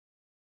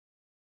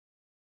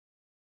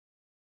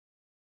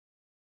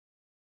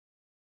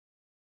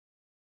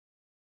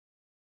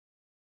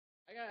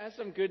I have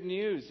some good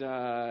news.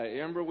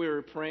 Remember we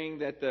were praying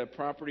that the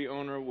property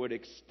owner would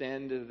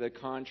extend the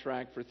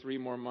contract for 3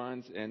 more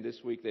months, and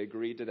this week they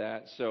agreed to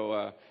that.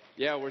 So,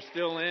 we're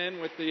still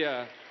in with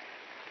the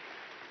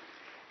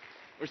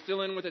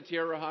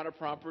Tierra Hada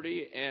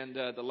property. And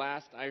the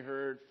last I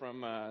heard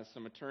from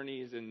some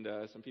attorneys and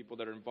some people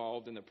that are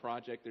involved in the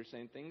project, they're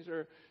saying things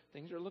are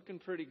looking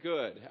pretty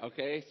good.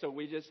 Okay, so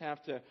we just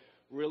have to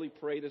really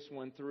pray this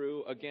one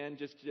through. Again,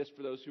 just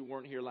for those who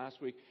weren't here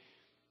last week.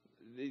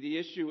 The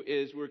issue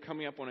is we're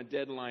coming up on a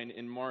deadline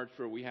in March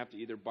where we have to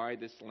either buy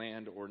this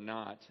land or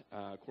not,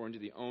 according to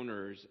the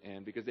owners,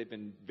 and because they've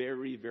been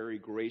very, very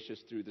gracious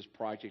through this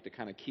project to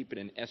kind of keep it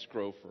in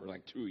escrow for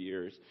like 2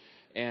 years.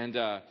 And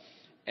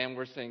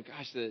we're saying,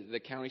 gosh, the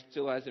county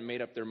still hasn't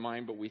made up their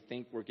mind, but we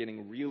think we're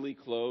getting really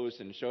close,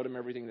 and showed them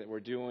everything that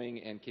we're doing,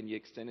 and can you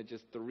extend it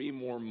just 3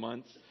 more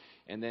months?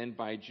 And then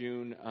by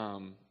June,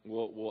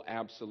 we'll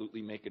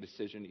absolutely make a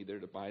decision either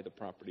to buy the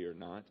property or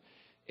not.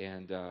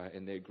 And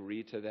they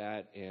agreed to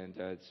that,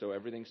 and so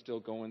everything's still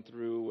going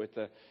through with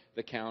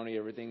the county.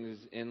 Everything's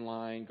in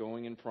line,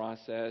 going in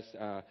process.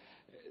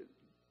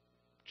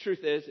 Truth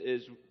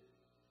is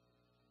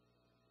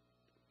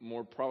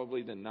more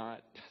probably than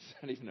not,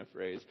 that's not even a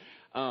phrase,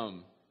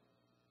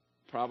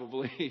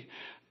 probably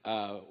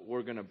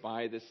we're going to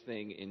buy this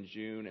thing in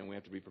June, and we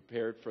have to be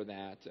prepared for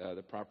that.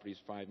 The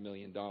property's $5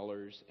 million,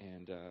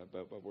 and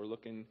but we're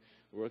looking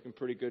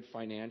pretty good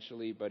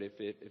financially. But if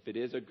it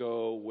is a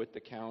go with the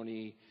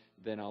county,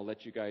 then I'll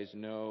let you guys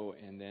know,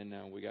 and then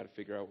we got to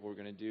figure out what we're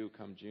going to do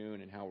come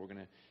June and how we're going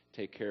to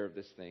take care of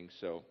this thing.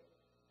 So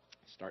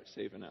start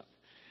saving up.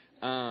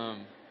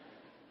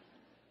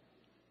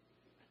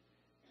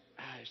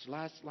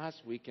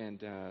 Last week,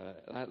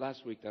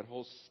 that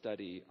whole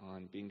study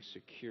on being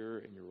secure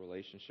in your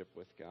relationship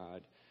with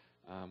God,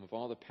 of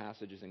all the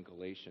passages in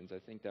Galatians, I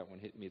think that one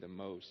hit me the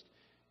most,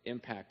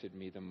 impacted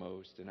me the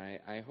most, and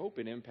I hope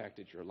it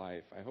impacted your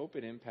life. I hope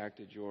it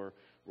impacted your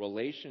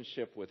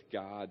relationship with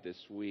God this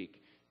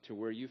week, to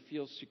where you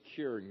feel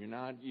secure and you're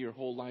not your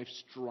whole life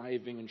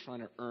striving and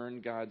trying to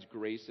earn God's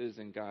graces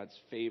and God's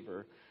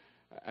favor.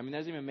 I mean, it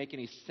doesn't even make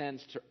any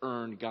sense to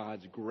earn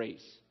God's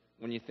grace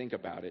when you think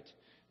about it,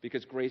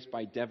 because grace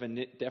by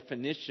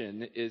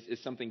definition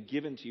is something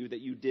given to you that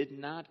you did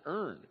not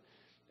earn.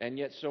 And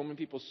yet so many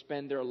people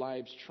spend their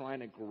lives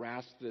trying to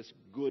grasp this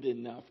good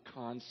enough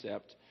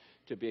concept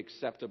to be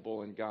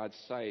acceptable in God's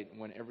sight,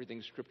 when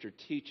everything Scripture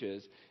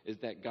teaches is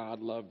that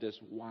God loved us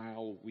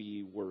while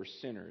we were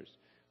sinners,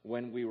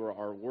 when we were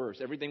our worst.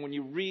 Everything, when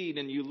you read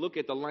and you look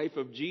at the life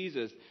of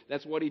Jesus,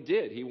 that's what He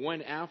did. He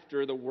went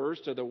after the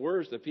worst of the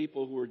worst, the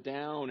people who were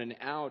down and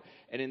out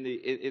and in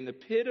the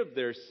pit of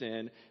their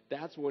sin.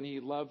 That's when He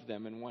loved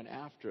them and went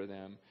after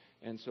them.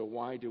 And so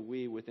why do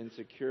we, with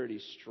insecurity,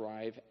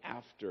 strive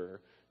after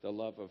the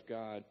love of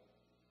God?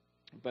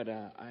 But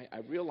I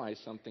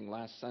realized something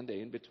last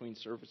Sunday in between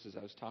services.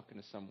 I was talking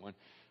to someone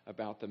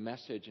about the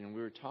message, and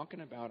we were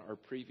talking about our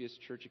previous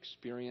church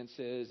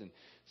experiences and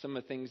some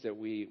of the things that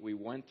we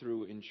went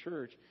through in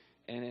church.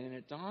 And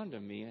it dawned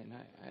on me, and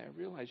I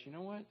realized, you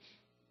know what?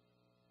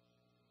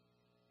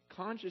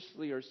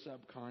 Consciously or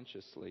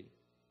subconsciously,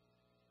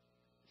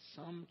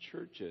 some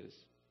churches,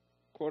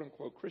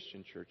 quote-unquote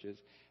Christian churches,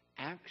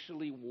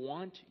 actually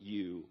want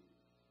you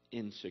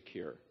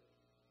insecure.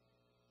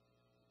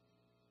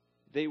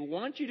 They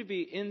want you to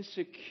be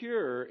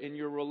insecure in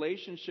your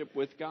relationship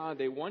with God.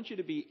 They want you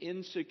to be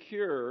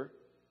insecure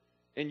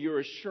in your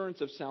assurance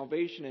of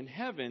salvation in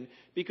heaven,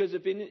 because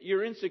if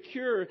you're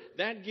insecure,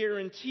 that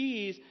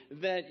guarantees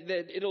that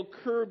it'll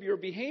curb your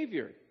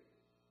behavior.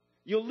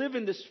 You'll live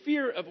in this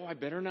fear of, I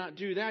better not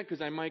do that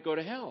because I might go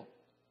to hell.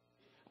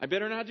 I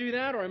better not do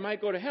that or I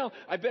might go to hell.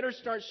 I better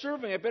start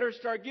serving. I better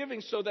start giving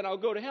so that I'll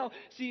go to hell.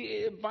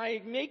 See,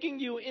 by making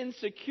you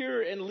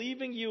insecure and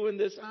leaving you in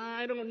this,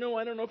 I don't know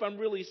if I'm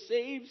really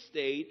saved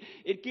state,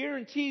 it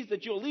guarantees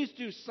that you'll at least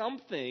do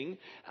something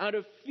out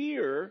of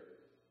fear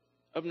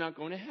of not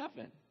going to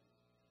heaven.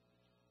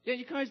 Yeah,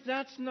 you guys,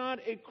 that's not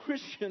a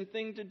Christian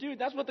thing to do.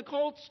 That's what the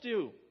cults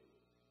do.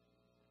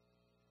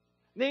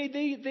 They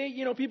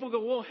people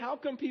go, well, how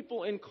come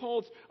people in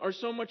cults are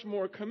so much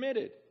more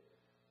committed?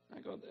 I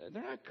go,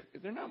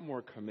 they're not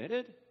more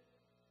committed.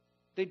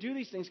 They do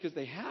these things because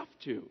they have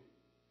to.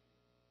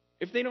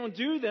 If they don't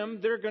do them,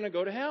 they're going to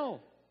go to hell.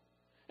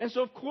 And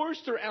so, of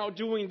course, they're out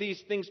doing these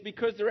things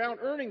because they're out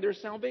earning their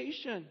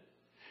salvation.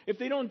 If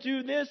they don't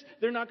do this,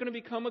 they're not going to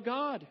become a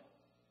god.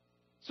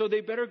 So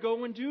they better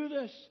go and do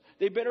this.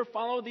 They better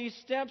follow these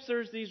steps.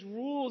 There's these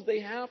rules.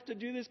 They have to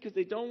do this because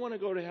they don't want to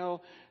go to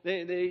hell.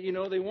 They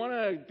want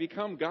to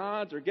become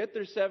gods or get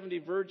their 70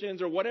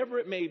 virgins or whatever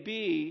it may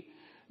be.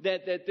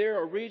 That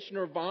they're a reach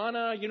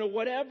nirvana,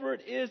 whatever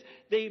it is,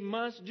 they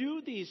must do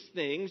these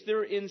things.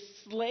 They're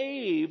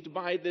enslaved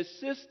by this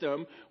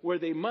system where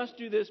they must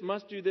do this,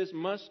 must do this,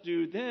 must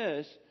do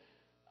this.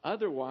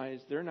 Otherwise,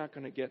 they're not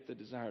going to get the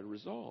desired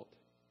result.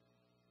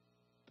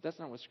 But that's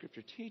not what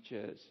Scripture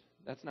teaches.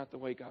 That's not the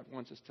way God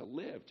wants us to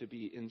live, to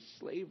be in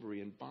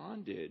slavery and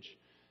bondage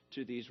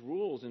to these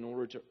rules in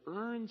order to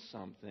earn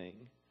something.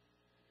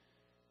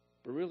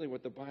 But really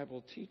what the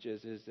Bible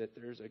teaches is that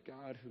there's a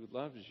God who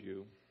loves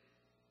you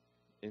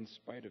in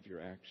spite of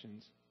your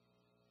actions.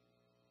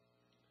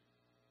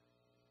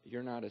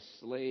 You're not a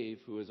slave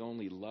who is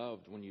only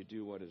loved when you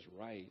do what is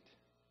right.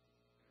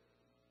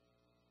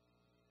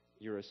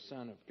 You're a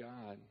son of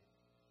God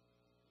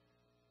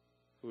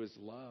who is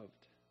loved.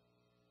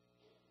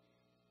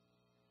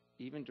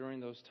 Even during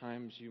those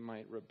times you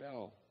might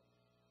rebel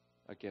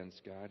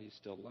against God, He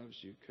still loves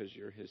you because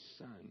you're His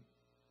son.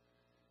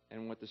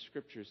 And what the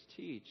Scriptures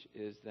teach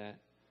is that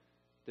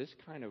this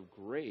kind of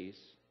grace,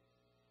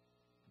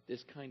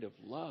 this kind of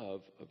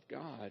love of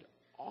God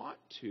ought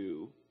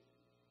to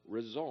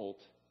result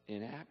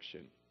in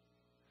action.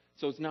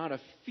 So it's not a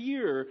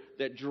fear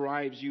that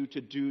drives you to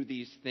do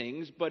these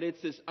things, but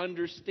it's this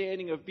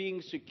understanding of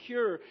being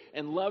secure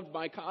and loved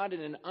by God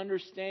and an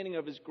understanding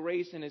of His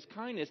grace and His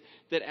kindness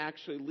that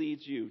actually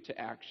leads you to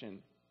action.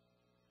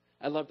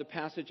 I love the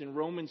passage in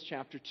Romans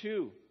chapter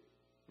 2,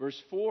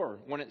 verse 4,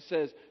 when it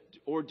says,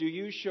 "Or do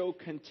you show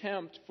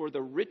contempt for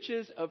the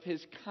riches of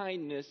His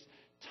kindness,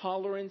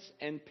 tolerance,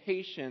 and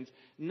patience,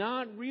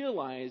 not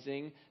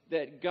realizing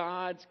that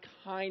God's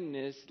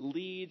kindness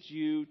leads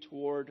you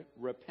toward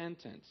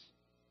repentance?"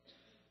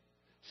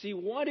 See,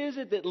 what is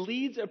it that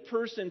leads a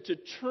person to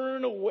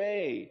turn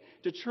away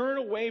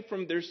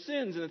from their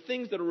sins and the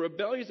things that are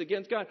rebellious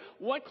against God?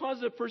 What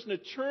causes a person to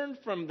turn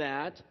from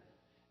that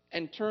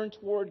and turn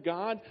toward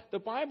God? The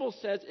Bible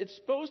says it's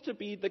supposed to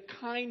be the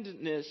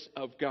kindness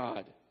of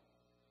God.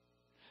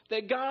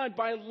 That God,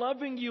 by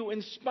loving you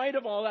in spite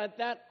of all that,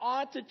 that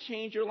ought to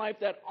change your life.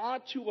 That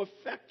ought to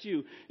affect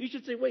you. You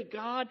should say, wait,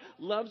 God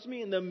loves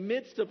me in the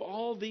midst of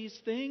all these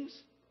things?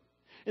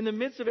 In the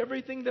midst of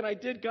everything that I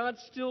did, God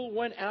still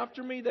went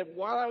after me? That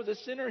while I was a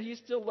sinner, He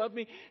still loved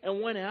me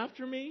and went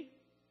after me?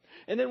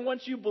 And then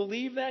once you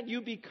believe that,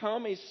 you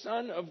become a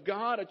son of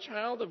God, a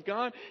child of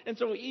God. And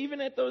so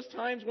even at those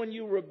times when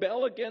you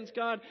rebel against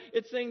God,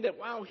 it's saying that,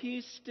 wow,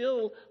 He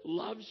still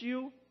loves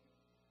you.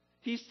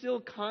 He's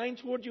still kind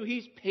toward you.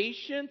 He's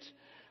patient.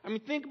 I mean,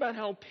 think about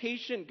how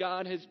patient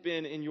God has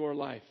been in your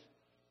life.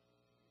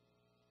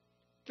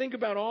 Think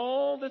about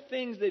all the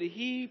things that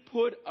He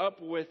put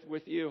up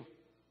with you.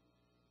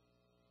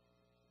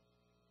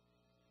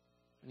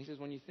 And He says,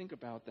 when you think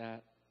about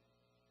that,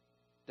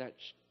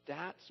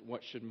 that's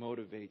what should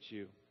motivate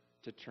you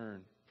to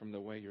turn from the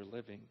way you're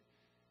living,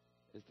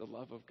 is the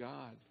love of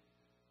God.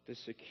 The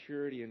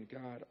security in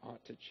God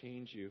ought to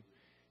change you.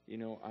 You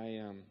know,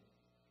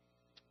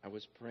 I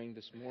was praying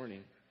this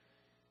morning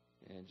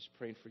and just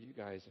praying for you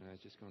guys, and I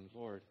was just going,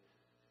 Lord,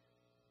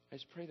 I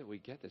just pray that we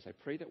get this. I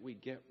pray that we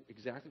get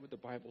exactly what the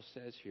Bible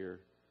says here,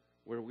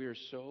 where we are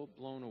so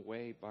blown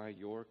away by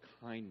your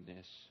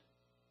kindness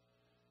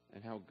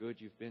and how good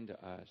you've been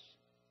to us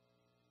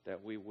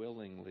that we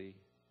willingly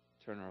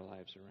turn our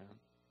lives around.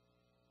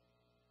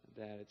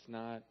 That it's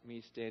not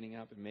me standing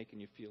up and making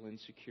you feel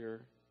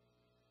insecure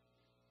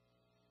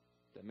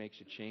that makes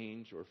you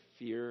change, or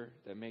fear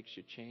that makes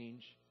you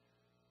change,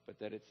 but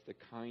that it's the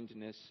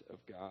kindness of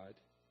God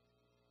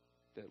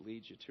that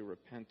leads you to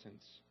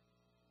repentance.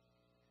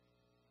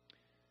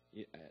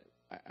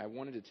 I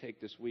wanted to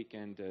take this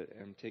weekend,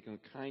 I'm taking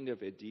kind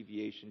of a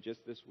deviation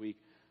just this week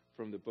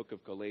from the book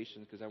of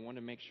Galatians, because I want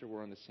to make sure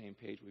we're on the same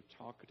page. We've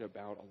talked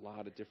about a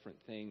lot of different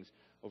things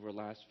over the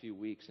last few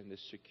weeks and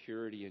this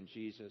security in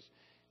Jesus.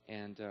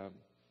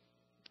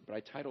 But I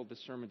titled the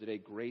sermon today,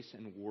 Grace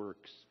and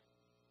Works.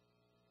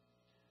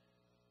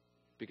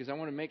 Because I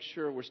want to make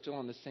sure we're still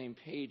on the same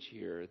page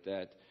here,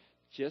 that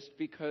just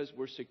because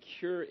we're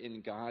secure in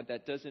God,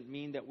 that doesn't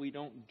mean that we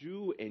don't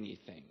do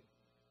anything.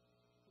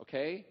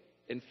 Okay?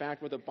 In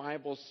fact, what the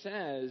Bible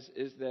says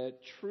is that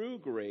true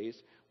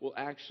grace will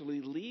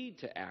actually lead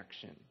to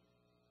action.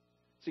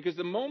 See, because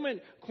the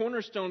moment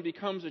Cornerstone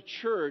becomes a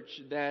church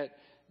that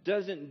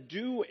doesn't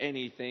do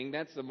anything,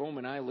 that's the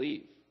moment I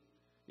leave.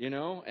 You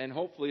know? And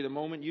hopefully the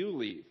moment you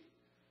leave.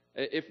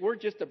 If we're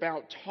just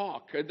about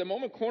talk, the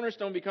moment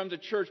Cornerstone becomes a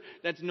church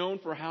that's known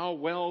for how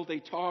well they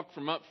talk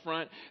from up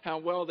front, how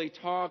well they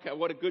talk,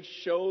 what a good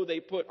show they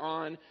put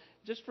on,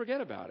 just forget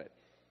about it.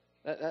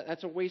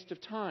 That's a waste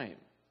of time.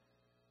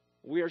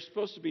 We are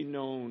supposed to be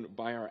known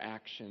by our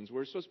actions.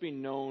 We're supposed to be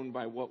known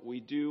by what we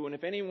do. And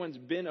if anyone's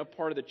been a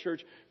part of the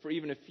church for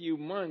even a few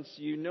months,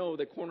 you know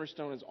that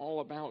Cornerstone is all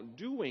about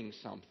doing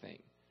something.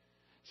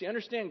 See,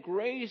 understand,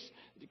 grace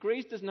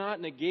does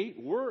not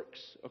negate works,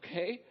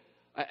 okay?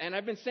 And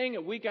I've been saying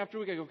it week after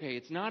week. I go, okay,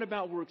 it's not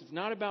about works. It's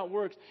not about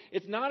works.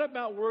 It's not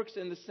about works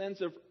in the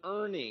sense of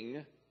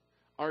earning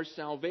our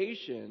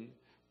salvation.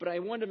 But I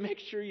want to make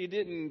sure you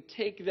didn't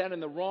take that in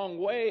the wrong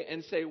way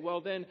and say,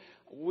 well, then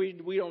we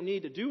don't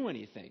need to do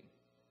anything.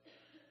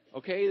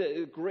 Okay,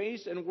 the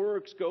grace and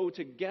works go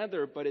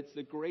together, but it's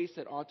the grace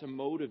that ought to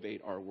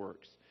motivate our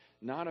works,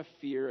 not a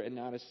fear and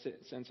not a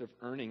sense of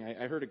earning.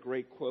 I heard a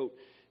great quote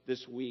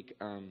this week.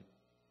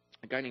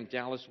 A guy named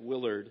Dallas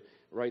Willard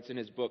writes in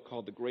his book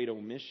called The Great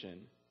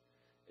Omission.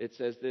 It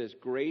says this: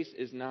 grace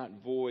is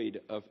not void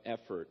of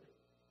effort.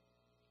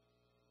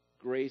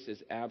 Grace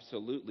is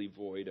absolutely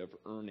void of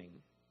earning.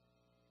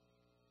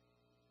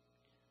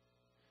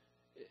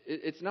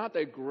 it's not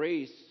that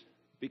grace,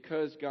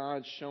 because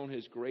God's shown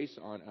His grace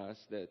on us,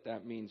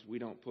 that means we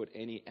don't put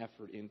any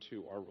effort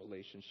into our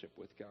relationship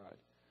with God.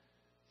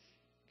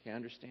 Okay,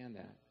 understand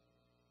that.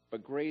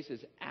 But grace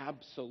is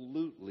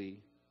absolutely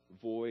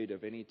void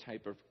of any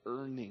type of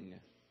earning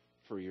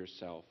for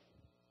yourself.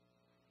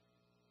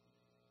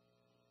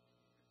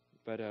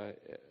 But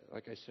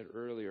like I said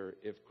earlier,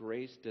 if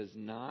grace does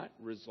not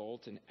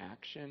result in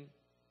action,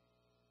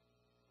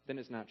 then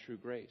it's not true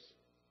grace.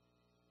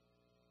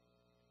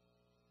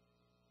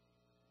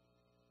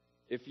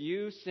 If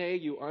you say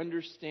you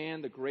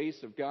understand the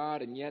grace of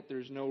God and yet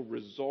there's no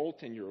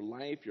result in your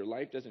life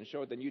doesn't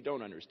show it, then you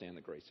don't understand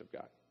the grace of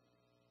God.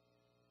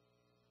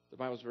 The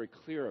Bible's very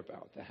clear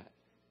about that.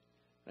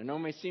 I know it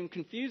may seem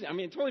confusing. I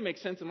mean, it totally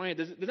makes sense in my head.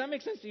 Does that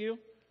make sense to you?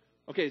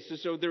 Okay,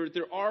 so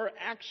there are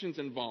actions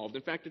involved.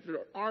 In fact, if there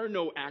are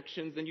no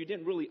actions, then you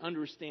didn't really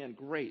understand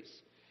grace.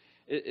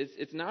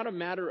 It's not a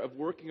matter of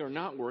working or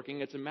not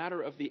working. It's a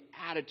matter of the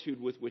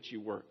attitude with which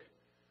you work.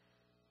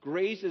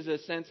 Grace is a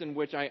sense in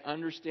which I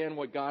understand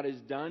what God has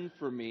done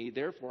for me,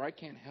 therefore I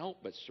can't help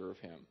but serve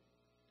Him.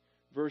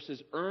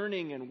 Versus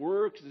earning and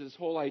works is this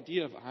whole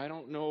idea of, I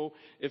don't know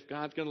if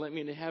God's going to let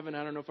me into heaven,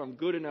 I don't know if I'm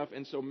good enough,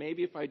 and so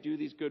maybe if I do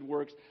these good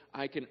works,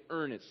 I can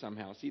earn it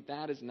somehow. See,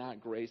 that is not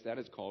grace, that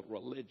is called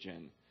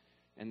religion,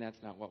 and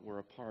that's not what we're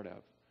a part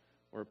of.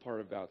 We're a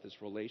part about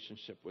this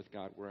relationship with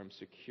God where I'm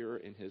secure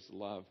in His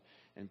love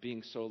and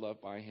being so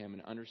loved by Him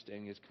and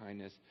understanding His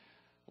kindness.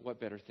 What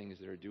better thing is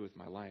there to do with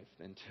my life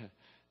than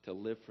to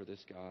live for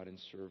this God and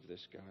serve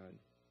this God?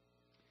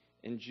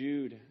 In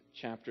Jude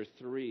chapter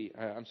 3,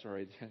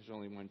 there's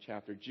only one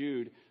chapter.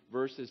 Jude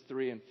verses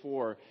 3 and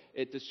 4,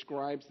 it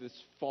describes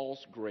this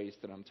false grace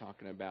that I'm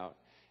talking about.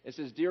 It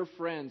says, "Dear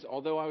friends,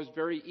 although I was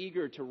very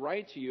eager to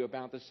write to you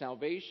about the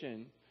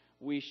salvation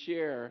we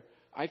share,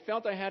 I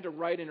felt I had to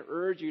write and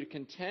urge you to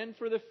contend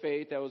for the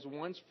faith that was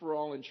once for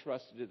all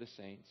entrusted to the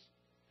saints.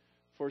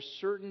 For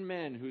certain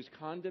men whose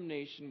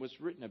condemnation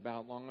was written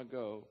about long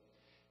ago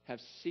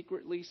have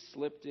secretly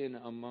slipped in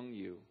among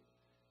you.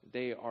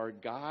 They are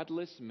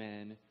godless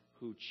men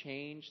who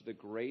change the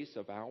grace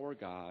of our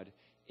God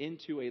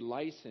into a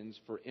license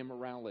for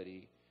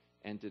immorality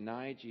and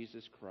deny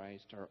Jesus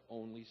Christ, our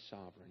only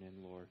sovereign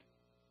and Lord."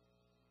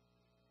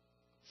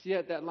 See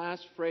that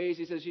last phrase?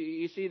 He says,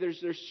 you see,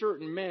 there's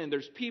certain men,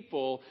 there's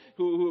people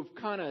who have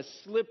kind of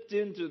slipped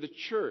into the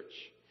church.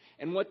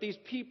 And what these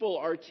people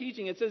are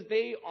teaching, it says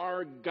they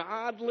are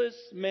godless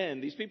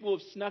men. These people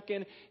have snuck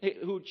in,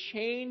 who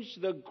changed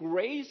the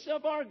grace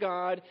of our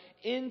God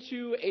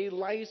into a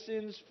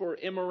license for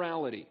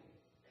immorality.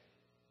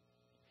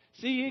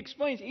 See, he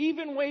explains,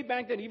 even way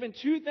back then, even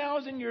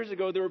 2,000 years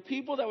ago, there were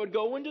people that would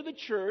go into the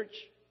church,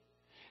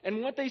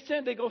 and what they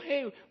said, they go,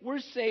 hey, we're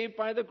saved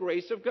by the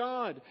grace of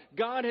God.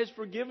 God has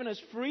forgiven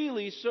us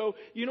freely, so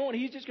you know what?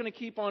 He's just going to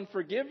keep on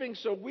forgiving,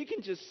 so we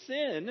can just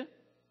sin.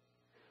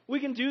 We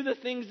can do the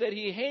things that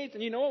He hates,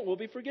 and you know what? We'll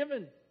be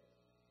forgiven.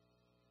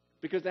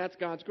 Because that's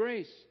God's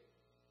grace.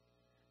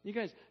 You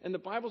guys, and the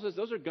Bible says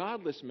those are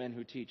godless men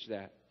who teach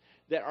that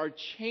are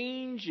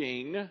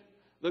changing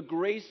the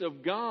grace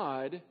of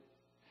God,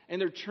 and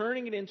they're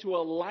turning it into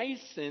a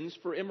license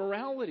for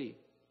immorality.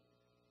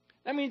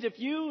 That means if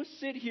you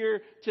sit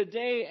here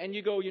today and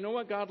you go, you know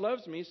what? God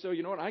loves me, so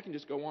you know what? I can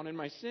just go on in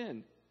my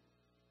sin.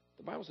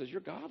 The Bible says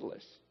you're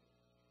godless.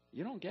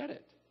 You don't get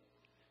it.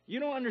 You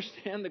don't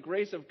understand the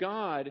grace of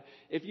God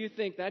if you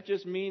think that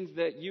just means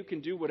that you can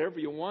do whatever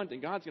you want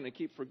and God's going to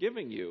keep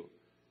forgiving you.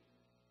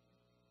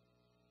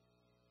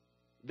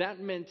 That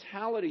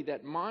mentality,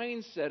 that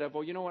mindset of,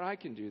 oh, you know what, I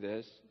can do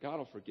this. God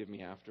will forgive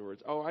me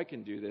afterwards. Oh, I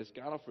can do this.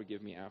 God will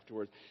forgive me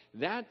afterwards.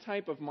 That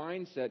type of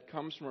mindset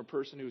comes from a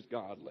person who's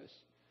godless,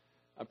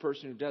 a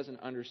person who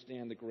doesn't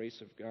understand the grace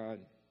of God.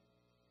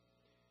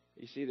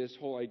 You see, this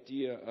whole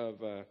idea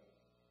of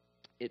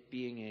it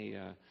being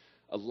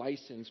a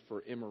license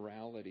for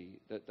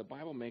immorality, that the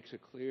Bible makes it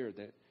clear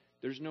that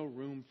there's no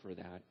room for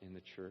that in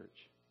the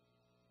church.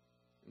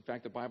 In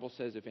fact, the Bible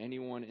says if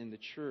anyone in the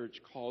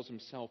church calls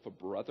himself a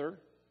brother,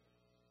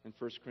 in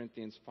 1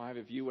 Corinthians 5,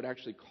 if you would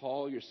actually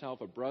call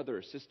yourself a brother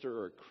or sister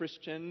or a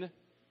Christian,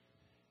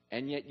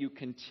 and yet you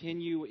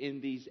continue in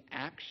these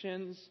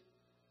actions,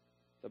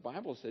 the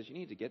Bible says you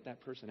need to get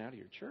that person out of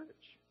your church.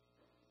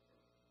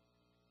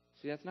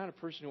 See, that's not a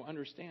person who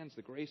understands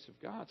the grace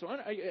of God. So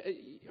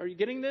are you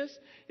getting this?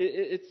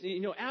 It's,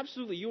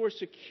 absolutely, you are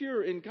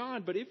secure in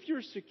God. But if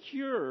you're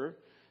secure,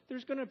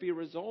 there's going to be a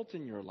result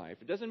in your life.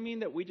 It doesn't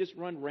mean that we just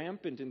run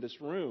rampant in this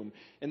room.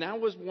 And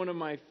that was one of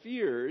my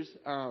fears,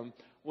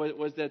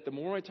 was that the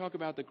more I talk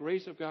about the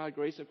grace of God,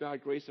 grace of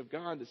God, grace of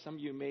God, that some of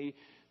you may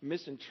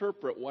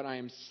misinterpret what I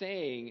am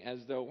saying as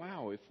though,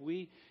 wow, if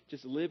we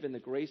just live in the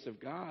grace of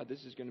God,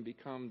 this is going to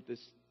become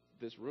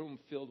this room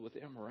filled with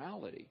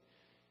immorality.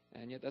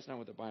 And yet that's not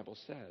what the Bible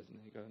says. And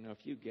you go, no,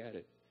 if you get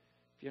it,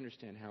 if you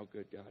understand how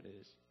good God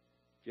is,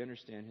 if you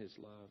understand His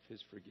love, His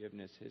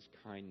forgiveness, His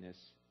kindness,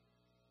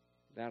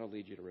 that'll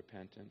lead you to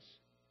repentance.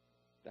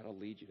 That'll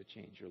lead you to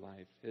change your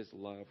life. His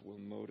love will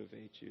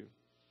motivate you.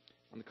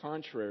 On the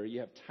contrary, you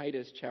have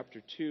Titus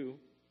chapter 2,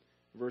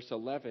 verse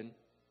 11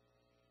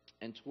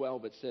 and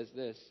 12, it says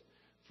this,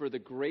 "For the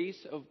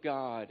grace of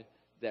God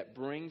that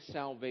brings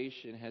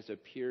salvation has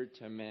appeared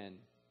to men.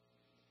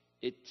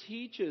 It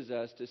teaches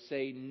us to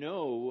say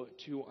no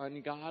to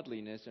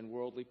ungodliness and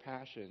worldly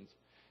passions,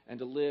 and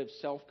to live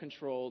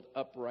self-controlled,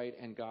 upright,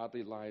 and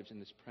godly lives in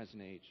this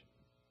present age."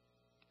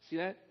 See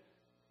that?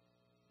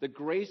 The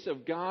grace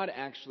of God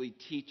actually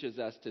teaches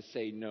us to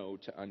say no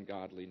to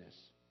ungodliness.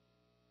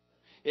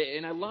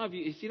 And I love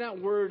you see that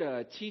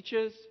word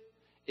teaches?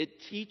 It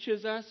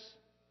teaches us.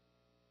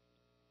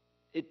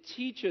 It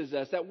teaches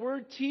us. That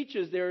word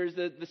teaches, there is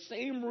the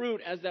same root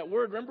as that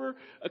word. Remember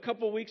a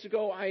couple of weeks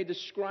ago I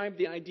described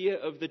the idea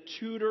of the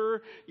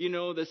tutor,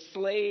 the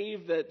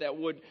slave that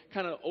would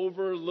kind of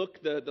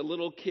overlook the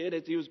little kid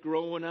as he was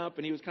growing up,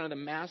 and he was kind of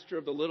the master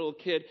of the little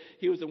kid.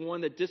 He was the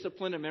one that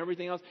disciplined him and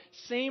everything else.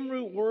 Same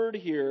root word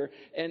here.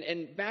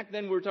 And back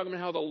then we were talking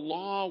about how the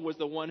law was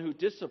the one who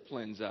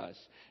disciplines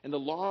us. And the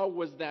law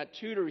was that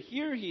tutor.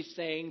 Here he's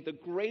saying the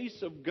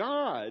grace of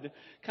God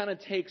kind of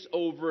takes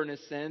over in a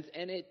sense,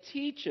 and it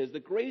teaches. The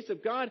grace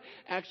of God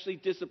actually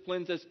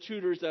disciplines us,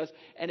 tutors us,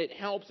 and it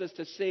helps us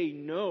to say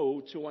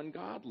no to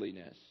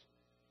ungodliness.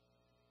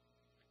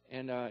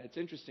 And it's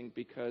interesting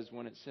because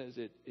when it says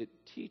it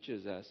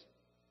teaches us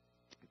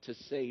to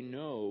say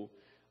no,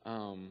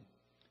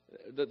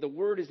 the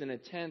word is in a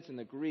tense in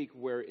the Greek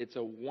where it's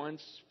a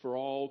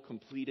once-for-all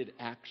completed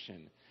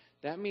action.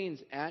 That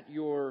means at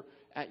your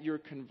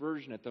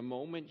conversion, at the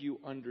moment you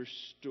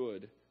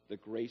understood the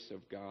grace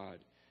of God,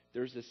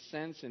 there's a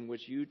sense in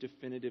which you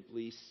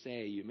definitively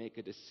say, you make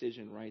a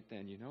decision right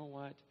then, you know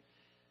what?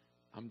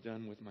 I'm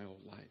done with my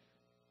old life.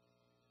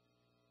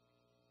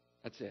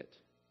 That's it.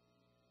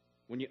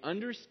 When you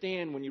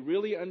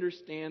really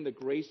understand the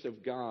grace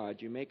of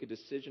God, you make a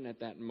decision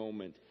at that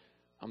moment,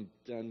 I'm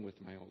done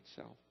with my old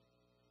self.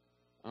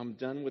 I'm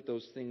done with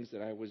those things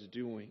that I was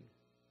doing.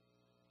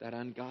 That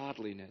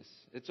ungodliness.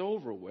 It's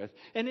over with.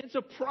 And it's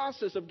a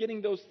process of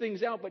getting those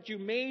things out, but you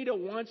made a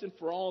once and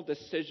for all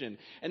decision.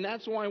 And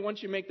that's why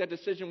once you make that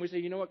decision, we say,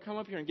 you know what, come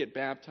up here and get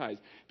baptized.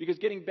 Because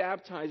getting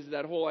baptized is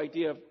that whole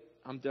idea of,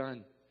 I'm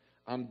done.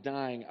 I'm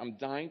dying. I'm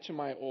dying to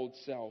my old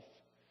self.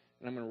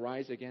 And I'm going to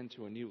rise again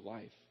to a new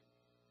life.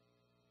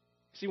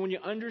 See, when you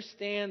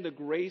understand the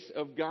grace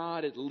of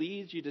God, it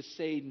leads you to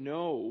say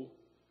no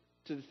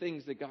to the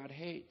things that God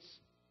hates.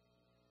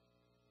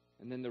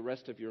 And then the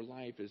rest of your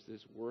life is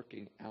this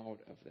working out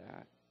of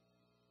that.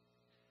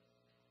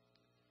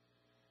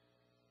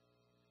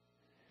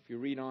 If you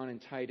read on in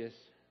Titus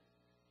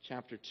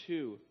chapter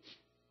 2,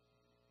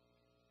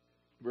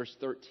 verse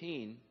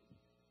 13.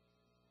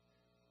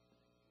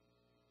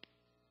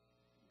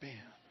 Bam.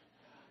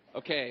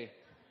 Okay,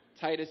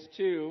 Titus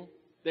 2,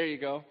 there you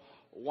go.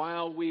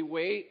 "While we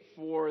wait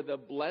for the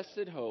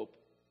blessed hope,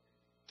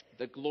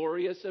 the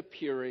glorious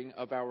appearing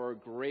of our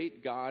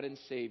great God and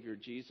Savior,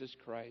 Jesus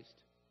Christ,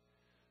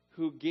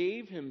 who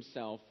gave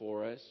himself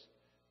for us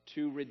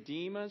to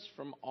redeem us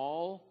from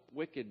all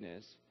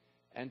wickedness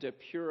and to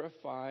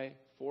purify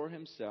for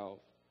himself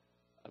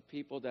a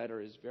people that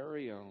are his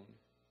very own,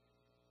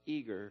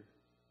 eager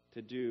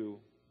to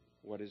do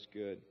what is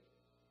good."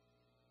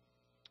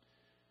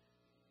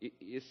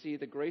 You see,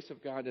 the grace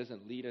of God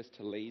doesn't lead us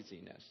to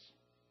laziness,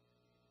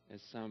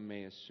 as some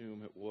may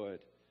assume it would.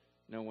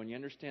 No, when you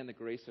understand the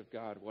grace of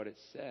God, what it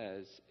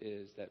says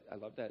is that, I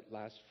love that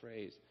last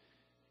phrase,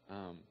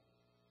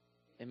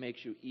 it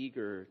makes you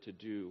eager to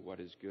do what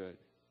is good.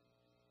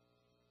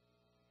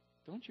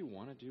 Don't you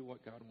want to do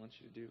what God wants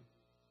you to do?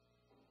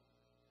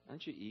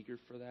 Aren't you eager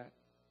for that?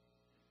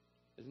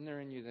 Isn't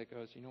there in you that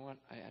goes, you know what,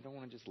 I don't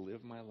want to just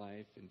live my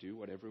life and do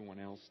what everyone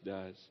else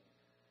does.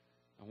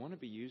 I want to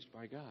be used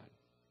by God.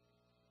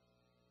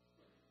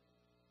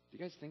 Do you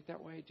guys think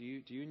that way? Do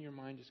you in your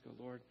mind just go,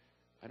 Lord,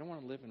 I don't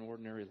want to live an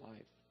ordinary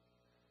life.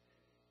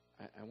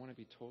 I want to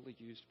be totally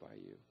used by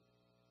you.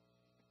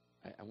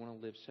 I want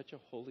to live such a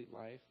holy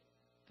life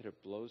that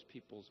it blows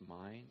people's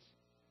minds.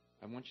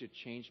 I want you to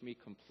change me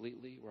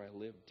completely where I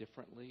live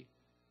differently.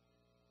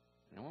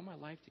 And I want my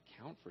life to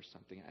count for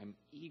something. I'm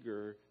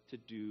eager to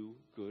do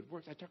good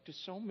works. I talk to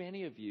so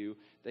many of you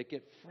that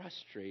get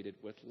frustrated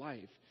with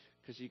life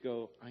because you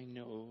go, I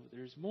know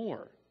there's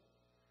more.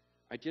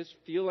 I just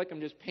feel like I'm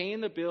just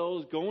paying the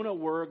bills, going to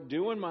work,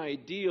 doing my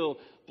deal,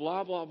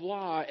 blah, blah,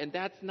 blah. And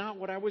that's not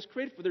what I was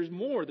created for. There's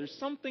more. There's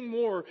something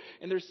more.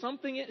 And there's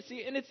something,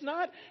 see, and it's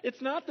not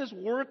this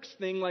works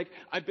thing like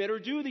I better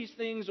do these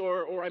things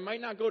or I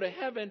might not go to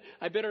heaven.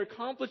 I better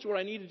accomplish what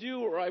I need to do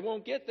or I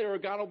won't get there or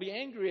God will be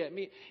angry at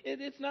me.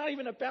 It's not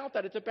even about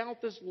that. It's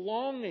about this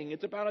longing.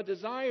 It's about a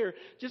desire.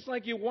 Just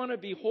like you want to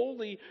be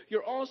holy,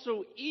 you're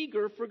also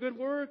eager for good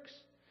works.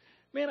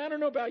 Man, I don't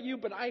know about you,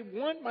 but I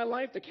want my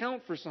life to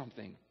count for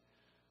something.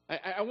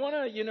 I want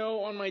to,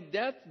 on my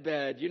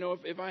deathbed,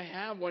 if I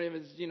have one, if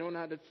it's,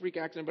 not a freak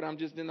accident, but I'm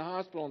just in the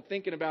hospital and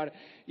thinking about it,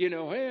 hey,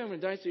 I'm going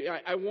to die soon.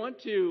 I want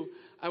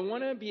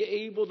to be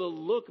able to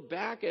look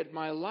back at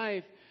my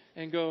life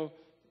and go,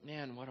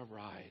 man, what a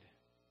ride.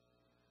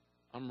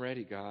 I'm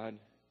ready, God.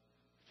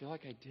 I feel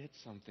like I did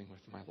something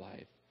with my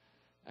life.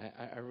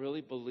 I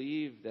really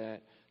believe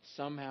that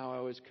somehow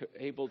I was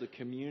able to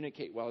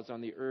communicate while I was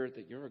on the earth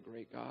that you're a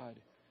great God.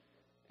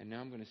 And now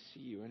I'm going to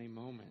see you any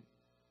moment.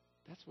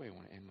 That's the way I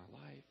want to end my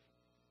life.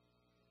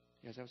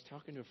 Yes, I was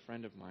talking to a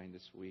friend of mine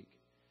this week,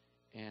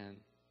 and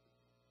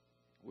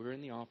we were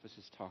in the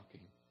offices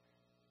talking.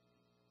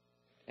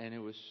 And it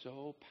was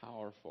so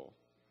powerful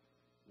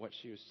what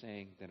she was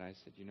saying that I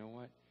said, you know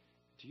what?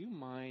 Do you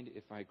mind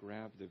if I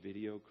grab the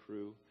video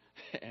crew?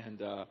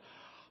 And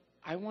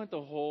I want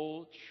the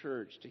whole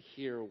church to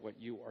hear what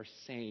you are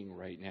saying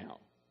right now.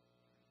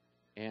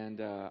 And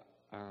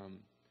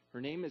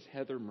her name is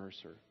Heather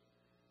Mercer.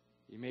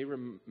 You may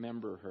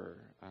remember her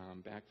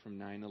back from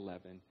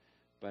 9/11.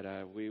 But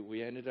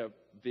we ended up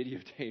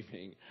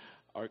videotaping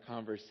our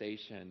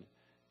conversation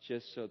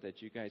just so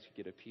that you guys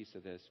could get a piece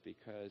of this,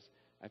 because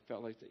I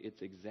felt like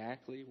it's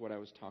exactly what I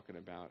was talking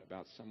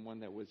about someone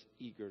that was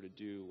eager to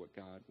do what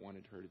God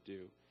wanted her to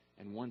do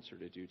and wants her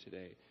to do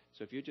today.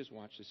 So if you just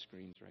watch the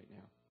screens right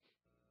now.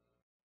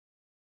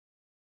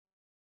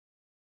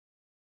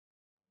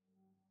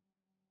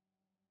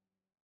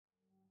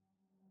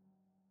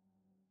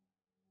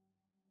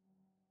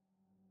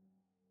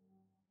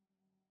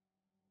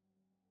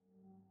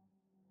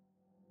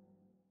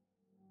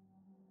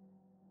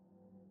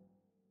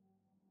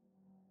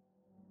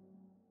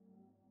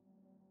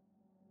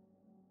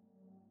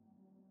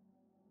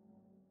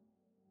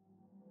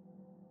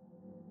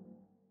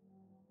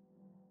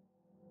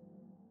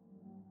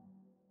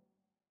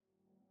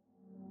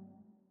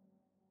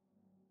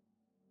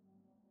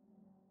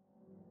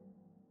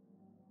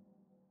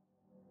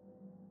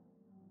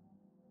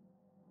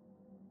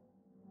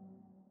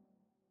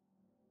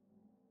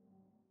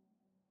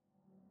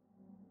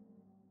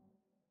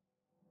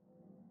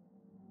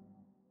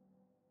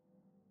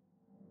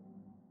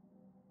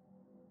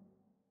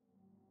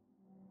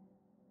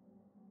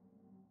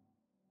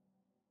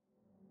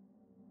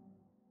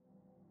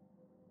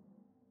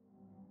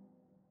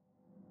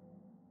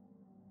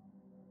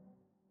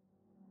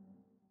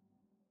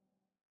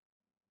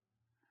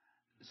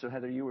 So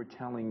Heather, you were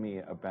telling me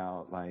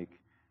about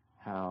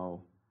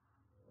how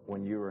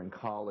when you were in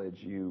college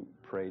you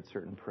prayed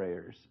certain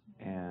prayers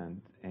and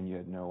you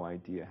had no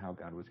idea how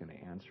God was going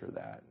to answer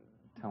that.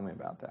 Tell me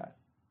about that.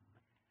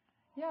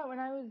 Yeah, when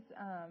I was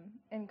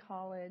in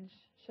college,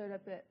 showed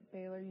up at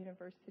Baylor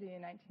University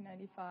in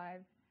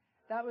 1995,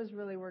 that was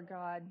really where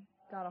God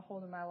got a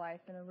hold of my life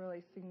in a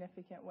really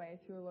significant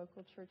way through a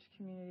local church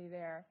community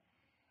there.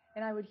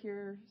 And I would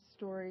hear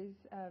stories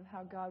of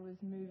how God was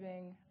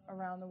moving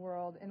around the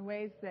world in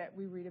ways that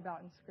we read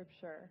about in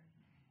Scripture.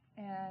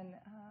 And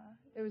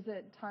it was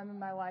a time in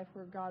my life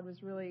where God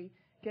was really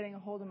getting a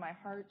hold of my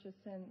heart just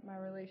in my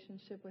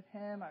relationship with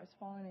Him. I was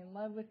falling in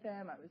love with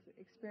Him. I was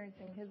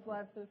experiencing His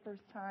love for the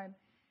first time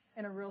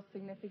in a real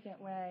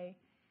significant way.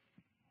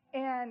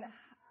 And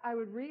I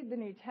would read the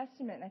New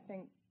Testament and I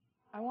think,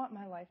 I want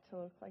my life to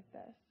look like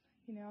this.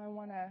 You know, I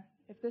want to,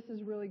 if this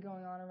is really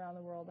going on around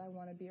the world, I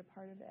want to be a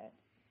part of it.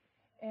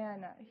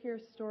 And hear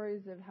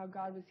stories of how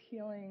God was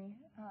healing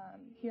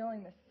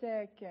the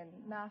sick and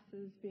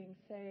masses being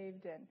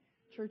saved and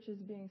churches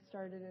being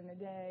started in a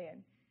day.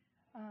 And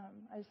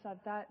I just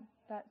thought that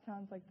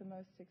sounds like the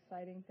most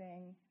exciting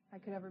thing I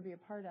could ever be a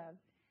part of.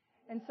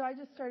 And so I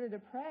just started to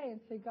pray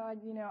and say, God,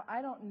 you know,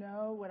 I don't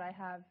know what I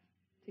have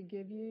to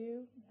give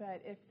you,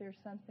 but if there's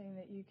something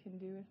that you can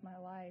do with my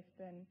life,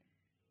 then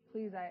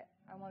please, I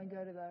want to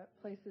go to the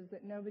places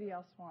that nobody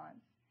else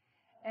wants.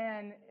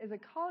 And as a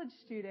college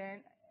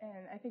student,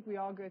 and I think we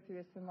all go through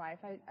this in life,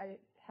 I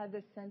had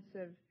this sense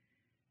of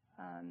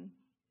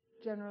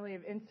generally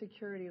of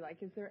insecurity,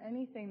 like, is there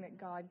anything that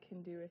God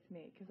can do with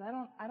me? Because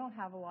I don't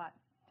have a lot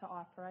to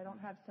offer. I don't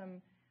have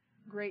some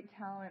great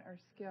talent or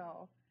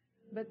skill,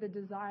 but the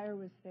desire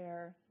was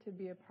there to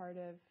be a part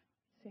of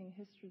seeing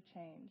history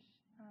change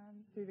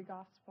through the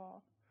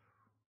gospel.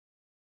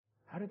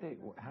 How did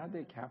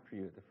they capture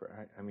you at the first?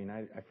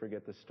 I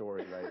forget the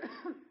story. Like,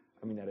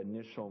 that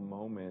initial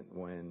moment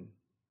when.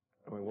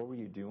 What were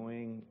you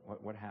doing?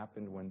 What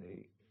happened when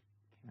they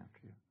came after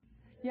you?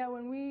 Yeah,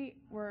 when we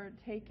were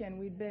taken,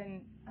 we'd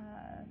been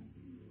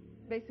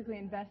basically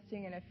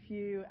investing in a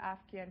few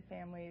Afghan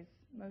families,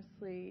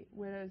 mostly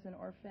widows and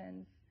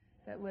orphans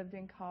that lived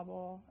in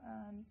Kabul,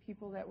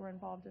 people that were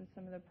involved in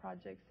some of the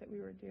projects that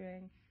we were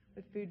doing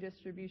with food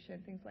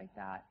distribution, things like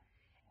that.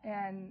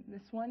 And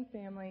this one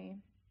family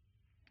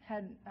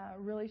had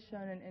really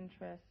shown an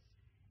interest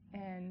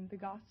in the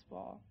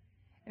gospel.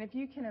 And if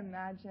you can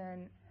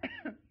imagine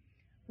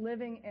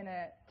living in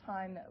a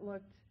time that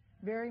looked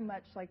very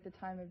much like the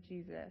time of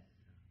Jesus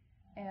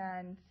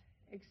and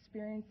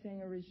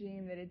experiencing a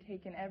regime that had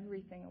taken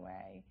everything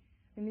away.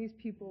 And these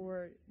people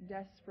were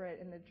desperate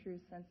in the true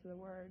sense of the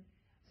word.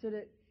 So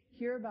to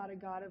hear about a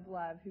God of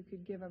love who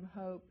could give them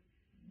hope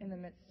in the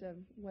midst of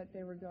what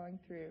they were going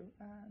through,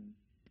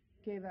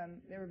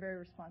 they were very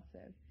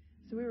responsive.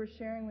 So we were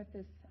sharing with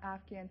this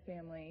Afghan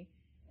family,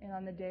 and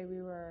on the day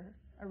we were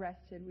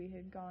arrested, we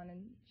had gone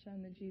and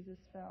shown the Jesus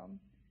film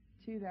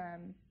to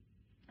them.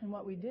 And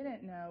what we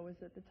didn't know was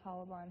that the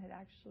Taliban had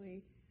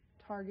actually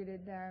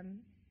targeted them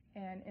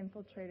and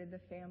infiltrated the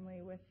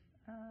family with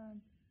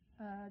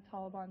a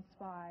Taliban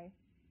spy.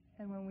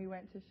 And when we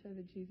went to show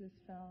the Jesus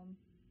film,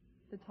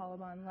 the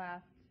Taliban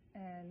left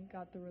and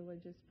got the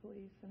religious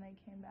police, and they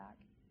came back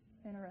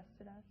and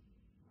arrested us.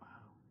 Wow.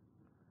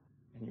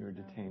 And you were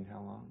detained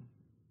how long?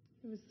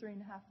 It was 3.5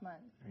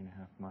 months.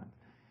 3.5 months.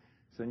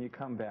 So when you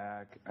come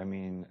back, I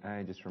mean,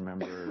 I just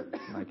remember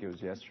like it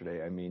was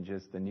yesterday. I mean,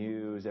 just the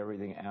news,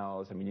 everything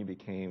else. I mean, you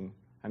became,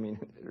 I mean,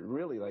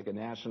 really like a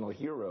national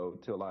hero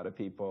to a lot of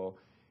people,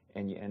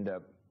 and you end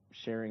up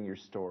sharing your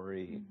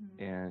story,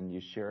 and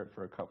you share it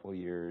for a couple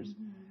years,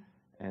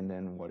 and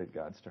then what did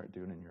God start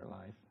doing in your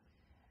life?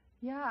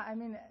 Yeah, I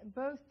mean,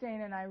 both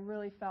Dana and I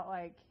really felt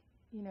like,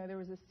 you know, there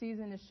was a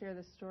season to share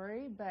the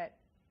story, but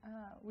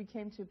we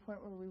came to a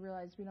point where we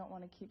realized we don't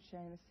want to keep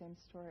sharing the same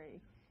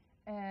story.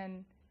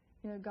 And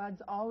you know,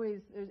 God's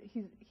always,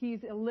 he's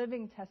a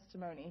living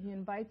testimony. He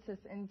invites us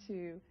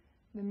into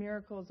the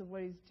miracles of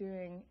what he's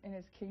doing in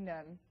his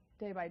kingdom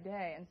day by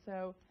day. And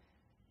so,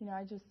 you know,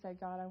 I just said,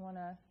 God, I want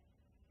to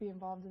be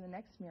involved in the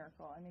next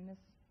miracle. I mean,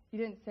 you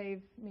didn't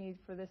save me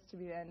for this to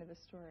be the end of the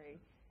story.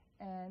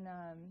 And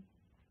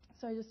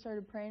so I just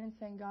started praying and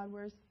saying, God,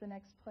 where's the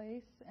next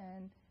place?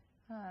 And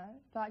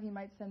thought he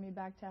might send me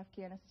back to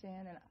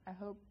Afghanistan, and I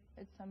hope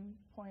at some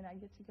point I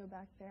get to go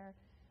back there.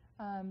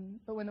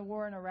 But when the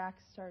war in Iraq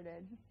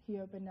started, he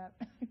opened up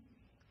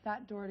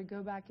that door to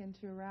go back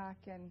into Iraq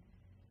and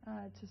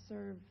to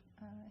serve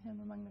him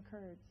among the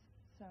Kurds.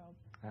 So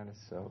that is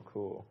so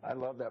cool. I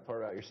love that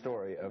part about your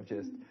story of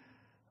just,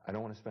 I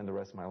don't want to spend the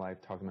rest of my life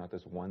talking about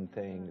this one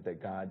thing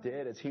that God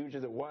did, as huge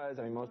as it was.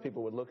 I mean, most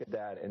people would look at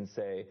that and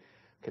say,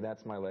 okay,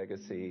 that's my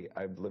legacy.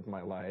 I've lived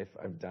my life.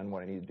 I've done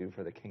what I need to do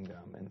for the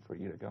kingdom. And for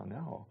you to go,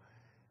 no.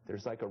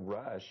 There's like a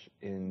rush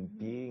in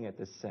being at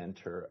the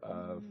center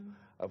of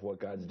what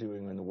God's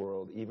doing in the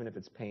world, even if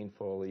it's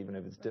painful, even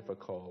if it's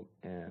difficult,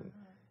 and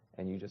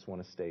you just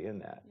want to stay in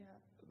that. Yeah.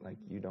 Like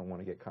you don't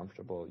want to get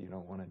comfortable. You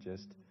don't want to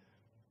just,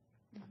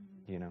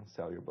 you know,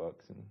 sell your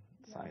books and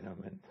sign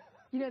them. And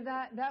you know,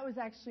 that was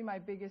actually my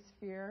biggest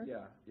fear.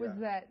 Was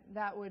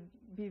that would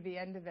be the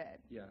end of it.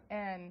 Yeah.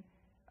 And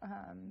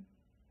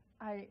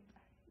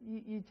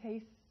you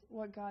taste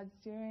what God's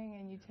doing,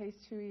 and you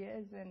taste who he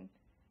is, and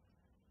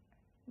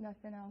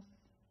nothing else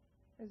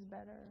is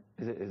better.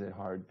 Is it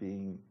hard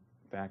being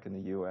back in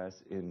the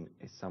U.S. in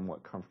a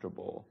somewhat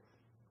comfortable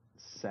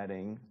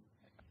setting?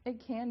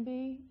 It can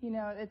be. You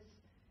know,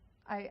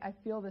 I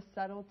feel the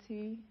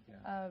subtlety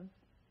of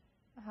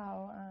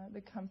how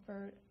the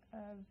comfort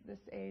of this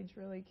age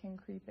really can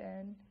creep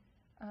in.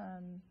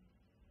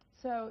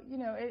 So, you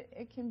know,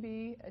 it can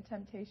be a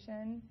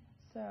temptation.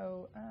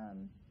 So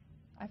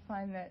I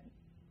find that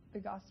the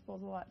gospel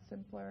is a lot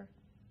simpler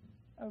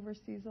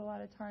overseas a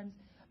lot of times.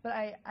 But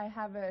I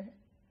have a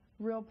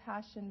real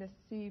passion to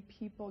see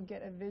people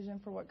get a vision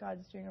for what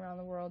God's doing around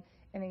the world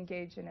and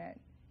engage in it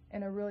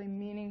in a really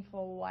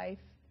meaningful,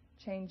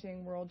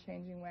 life-changing,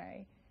 world-changing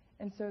way.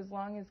 And so as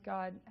long as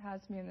God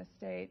has me in the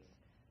States,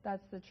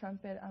 that's the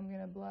trumpet I'm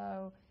going to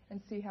blow and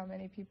see how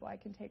many people I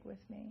can take with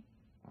me.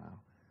 Wow.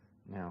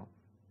 Now,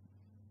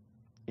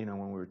 you know,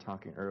 when we were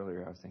talking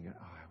earlier, I was thinking,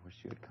 oh, I wish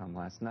you had come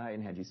last night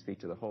and had you speak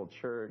to the whole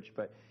church.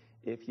 But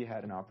if you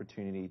had an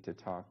opportunity to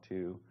talk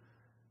to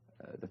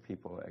the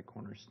people at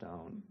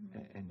Cornerstone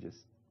and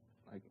just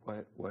like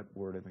what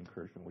word of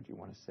encouragement would you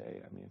want to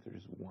say? I mean, if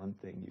there's one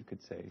thing you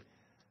could say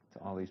to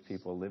all these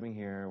people living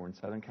here, we're in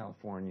Southern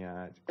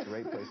California, it's a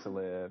great place to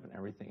live and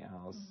everything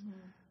else,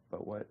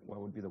 but what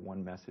would be the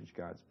one message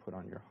God's put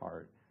on your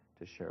heart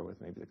to share with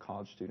maybe the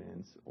college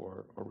students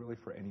or really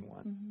for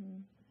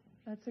anyone?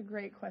 That's a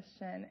great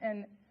question,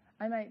 and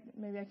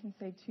maybe I can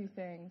say two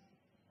things.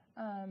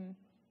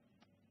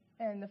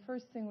 And the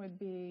first thing would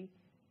be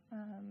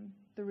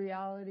the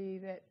reality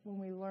that when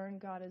we learn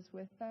God is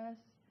with us,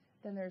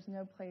 then there's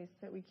no place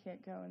that we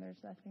can't go and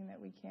there's nothing that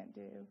we can't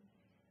do.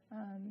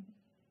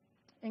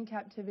 In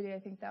captivity, I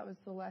think that was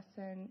the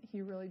lesson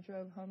he really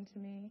drove home to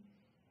me,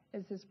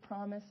 is his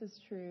promise is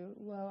true.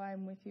 Lo, I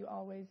am with you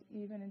always,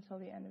 even until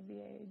the end of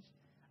the age.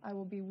 I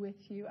will be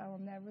with you. I will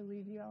never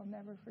leave you. I will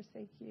never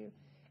forsake you.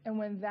 And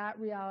when that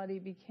reality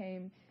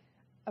became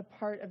a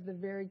part of the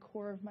very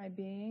core of my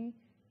being,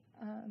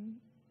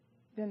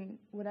 then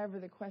whatever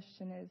the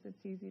question is,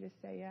 it's easy to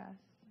say yes.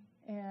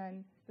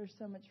 And there's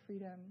so much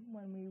freedom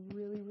when we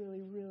really,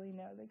 really, really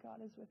know that God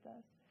is with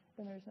us.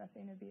 Then there's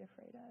nothing to be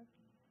afraid of.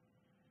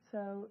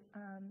 So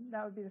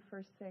that would be the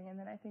first thing. And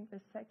then I think the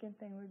second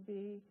thing would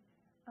be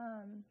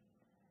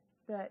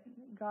that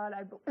God,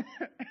 I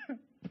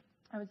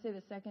would say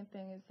the second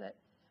thing is that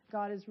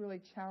God is really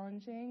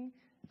challenging,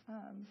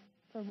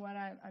 from what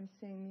I'm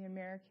seeing the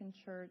American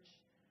church,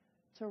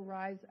 to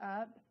rise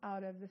up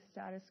out of the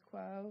status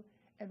quo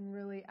and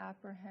really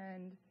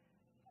apprehend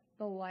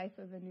the life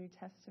of a New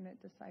Testament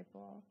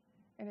disciple.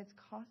 And it's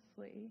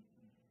costly,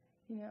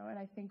 you know, and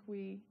I think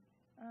we're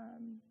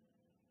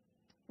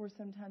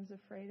sometimes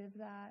afraid of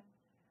that.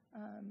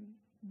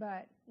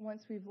 But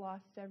once we've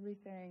lost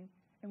everything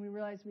and we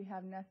realize we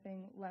have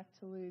nothing left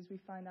to lose, we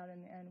find out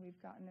in the end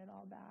we've gotten it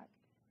all back.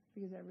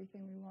 because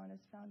everything we want is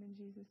found in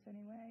Jesus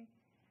anyway.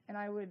 And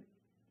I would,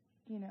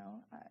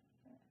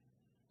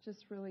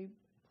 just really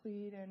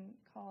plead and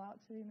call out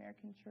to the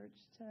American church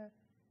to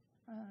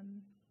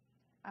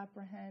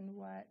apprehend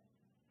what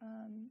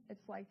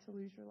it's like to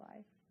lose your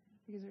life,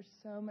 because there's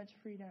so much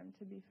freedom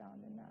to be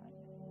found in that.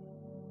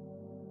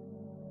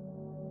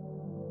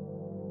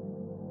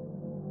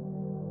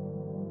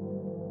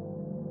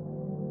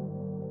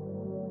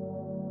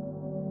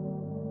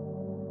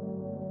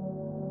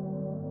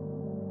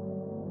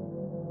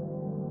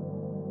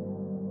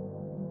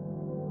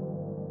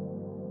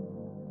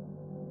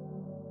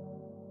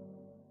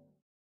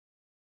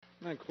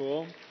 Isn't that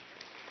cool?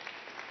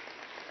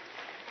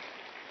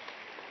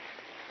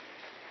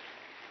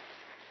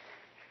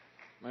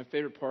 My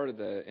favorite part of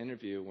the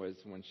interview was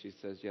when she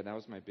says, yeah, that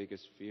was my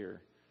biggest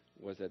fear,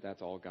 was that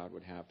that's all God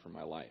would have for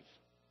my life.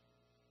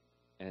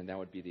 And that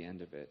would be the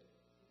end of it.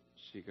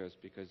 She goes,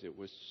 because it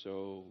was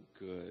so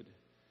good.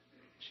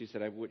 She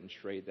said, I wouldn't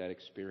trade that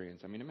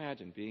experience. I mean,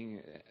 imagine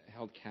being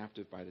held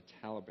captive by the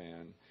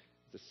Taliban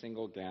as a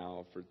single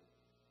gal for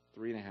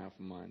 3.5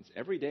 months.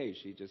 Every day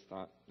she just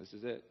thought, this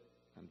is it.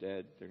 I'm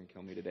dead. They're going to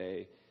kill me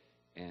today.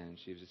 And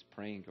she was just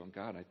praying, going,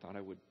 God, I thought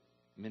I would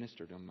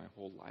minister to them my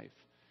whole life.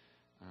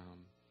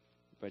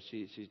 But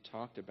she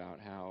talked about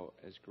how,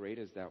 as great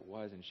as that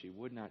was, and she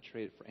would not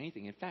trade it for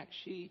anything. In fact,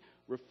 she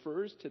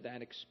refers to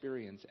that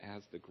experience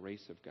as the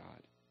grace of God.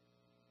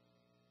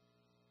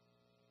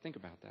 Think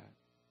about that.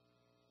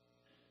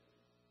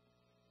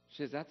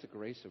 She says, that's the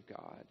grace of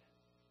God.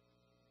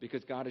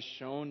 Because God has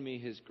shown me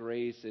His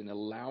grace in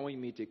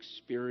allowing me to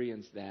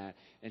experience that.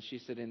 And she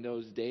said, in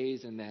those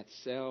days in that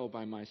cell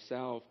by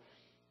myself,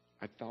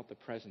 I felt the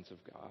presence of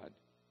God.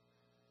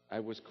 I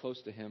was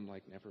close to Him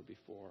like never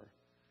before.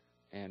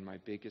 And my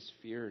biggest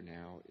fear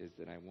now is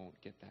that I won't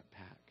get that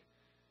back.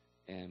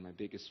 And my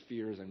biggest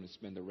fear is I'm going to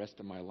spend the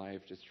rest of my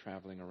life just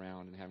traveling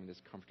around and having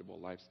this comfortable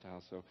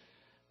lifestyle. So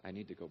I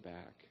need to go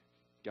back.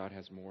 God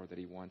has more that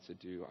He wants to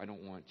do. I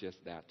don't want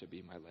just that to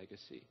be my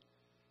legacy.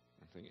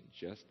 I'm thinking,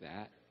 just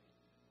that?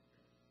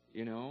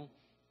 You know?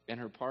 And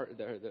her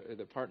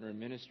the partner in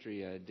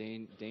ministry,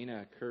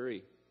 Dana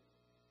Curry,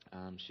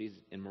 she's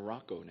in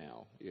Morocco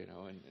now,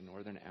 in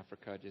northern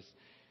Africa, just,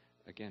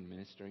 again,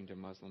 ministering to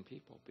Muslim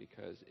people,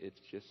 because it's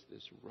just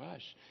this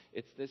rush.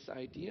 It's this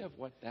idea of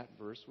what that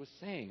verse was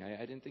saying.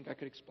 I didn't think I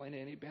could explain it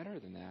any better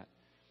than that.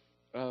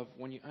 Of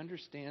when you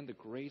understand the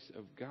grace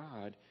of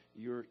God,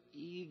 you're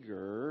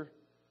eager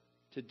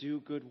to do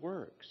good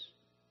works.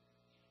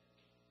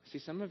 See,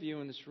 some of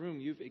you in this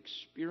room, you've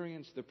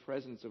experienced the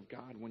presence of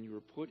God when you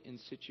were put in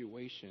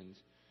situations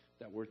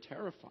that were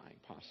terrifying,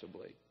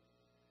 possibly.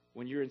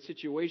 When you're in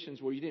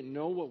situations where you didn't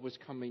know what was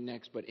coming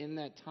next, but in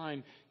that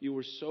time, you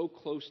were so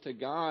close to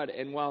God.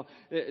 And while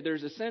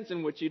there's a sense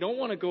in which you don't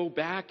want to go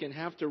back and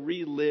have to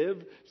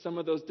relive some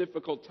of those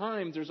difficult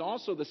times, there's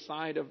also the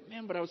side of,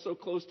 man, but I was so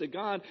close to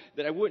God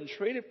that I wouldn't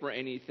trade it for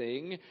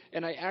anything.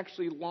 And I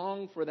actually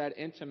long for that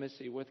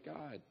intimacy with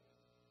God.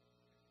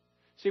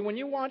 See, when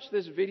you watch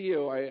this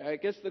video, I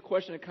guess the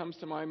question that comes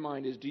to my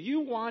mind is, do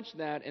you watch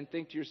that and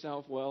think to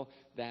yourself, well,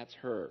 that's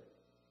her?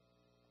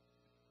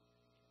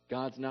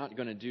 God's not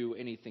going to do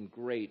anything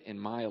great in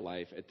my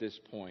life at this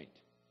point.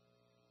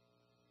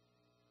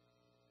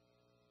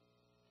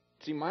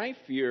 See, my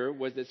fear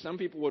was that some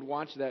people would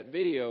watch that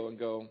video and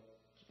go,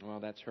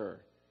 well, that's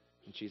her,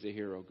 and she's a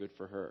hero, good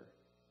for her.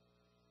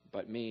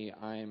 But me,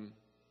 I'm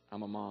a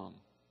mom,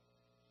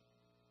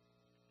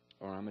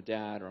 or I'm a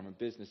dad, or I'm a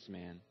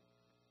businessman,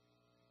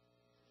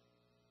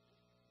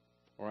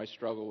 or I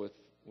struggle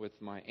with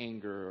my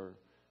anger, or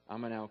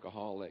I'm an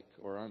alcoholic,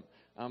 or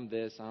I'm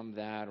this, I'm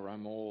that, or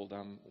I'm old,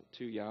 I'm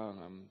too young,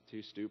 I'm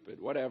too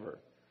stupid, whatever,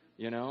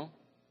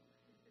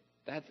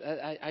 That's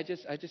I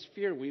just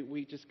fear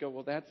we just go,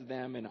 well, that's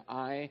them, and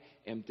I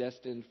am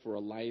destined for a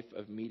life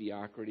of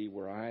mediocrity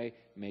where I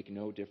make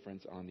no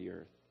difference on the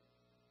earth.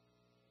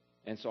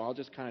 And so I'll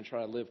just kind of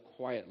try to live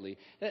quietly.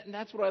 And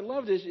that's what I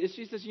loved is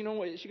she says, she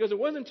goes, it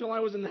wasn't until I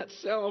was in that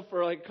cell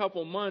for like a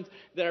couple months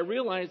that I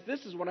realized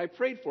this is what I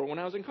prayed for when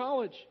I was in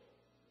college.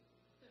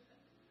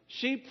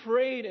 She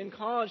prayed in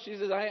college. She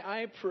says,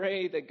 I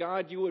pray that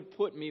God, you would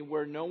put me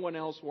where no one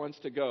else wants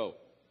to go.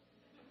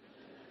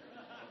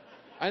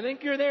 I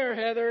think you're there,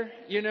 Heather,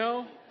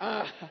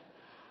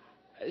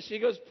 She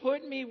goes,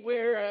 put me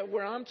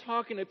where I'm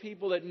talking to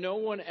people that no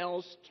one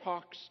else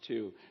talks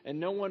to and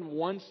no one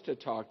wants to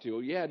talk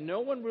to. Yeah, no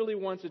one really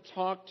wants to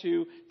talk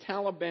to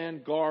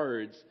Taliban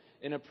guards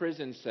in a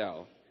prison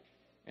cell.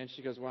 And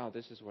she goes, wow,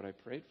 this is what I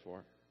prayed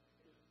for.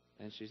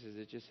 And she says,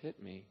 it just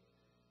hit me.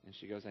 And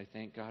she goes, I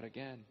thank God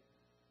again.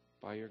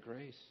 By your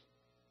grace,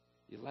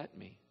 you let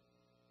me.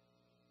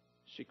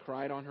 She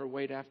cried on her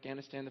way to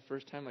Afghanistan the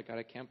first time, like, God,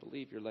 I can't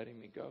believe you're letting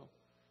me go.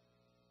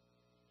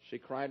 She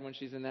cried when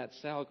she's in that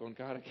cell going,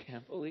 God, I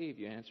can't believe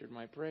you answered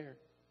my prayer.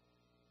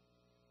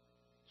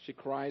 She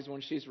cries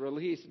when she's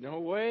released. No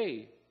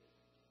way.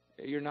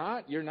 You're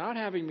not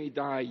having me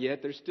die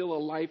yet. There's still a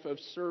life of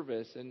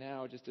service. And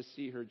now just to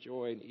see her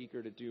joy and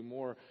eager to do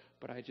more.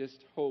 But I just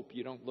hope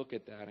you don't look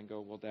at that and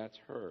go, well, that's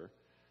her.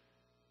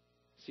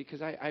 See,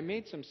 because I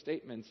made some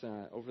statements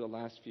over the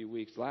last few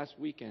weeks, last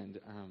weekend,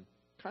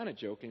 kind of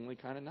jokingly,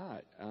 kind of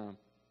not,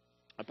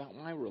 about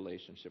my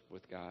relationship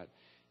with God.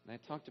 And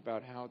I talked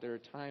about how there are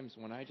times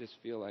when I just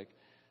feel like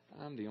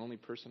I'm the only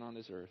person on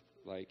this earth.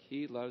 Like,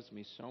 He loves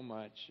me so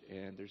much,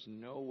 and there's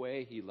no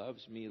way He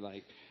loves me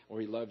like,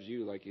 or He loves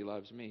you like He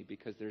loves me,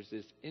 because there's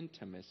this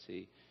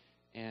intimacy.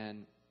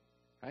 And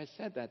I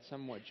said that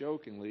somewhat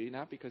jokingly,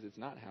 not because it's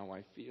not how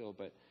I feel,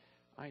 but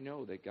I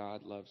know that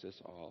God loves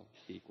us all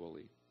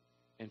equally.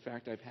 In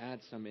fact, I've had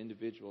some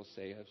individuals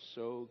say, "It's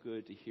so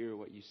good to hear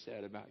what you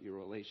said about your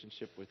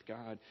relationship with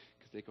God,"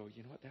 because they go,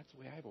 "You know what, that's the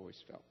way I've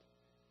always felt.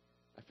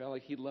 I felt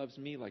like He loves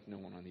me like no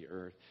one on the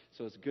earth.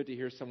 So it's good to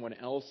hear someone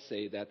else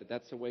say that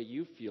that's the way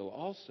you feel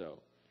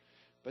also."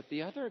 But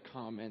the other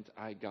comment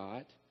I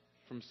got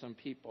from some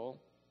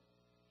people,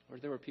 or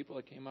there were people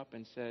that came up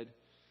and said,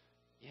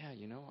 "Yeah,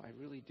 you know, I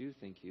really do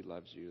think He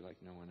loves you like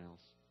no one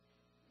else."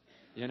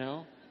 You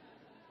know?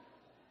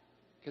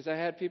 Because I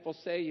had people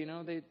say,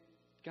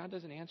 God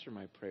doesn't answer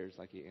my prayers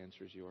like He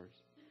answers yours.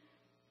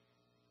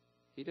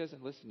 He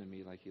doesn't listen to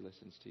me like He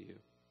listens to you.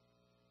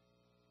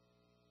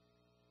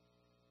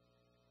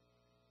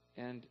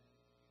 And,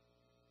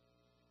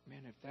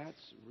 man, if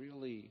that's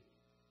really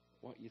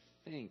what you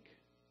think,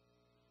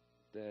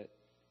 that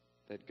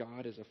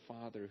God is a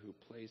Father who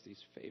plays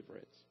these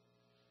favorites,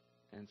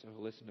 and so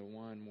He'll listen to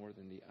one more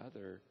than the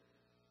other,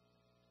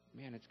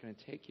 man, it's going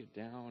to take you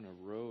down a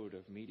road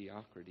of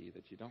mediocrity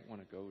that you don't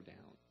want to go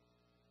down.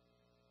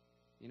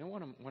 You know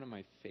what one of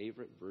my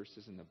favorite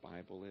verses in the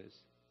Bible is?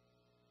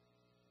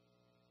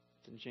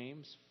 It's in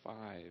James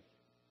 5,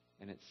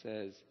 and it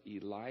says,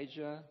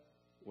 "Elijah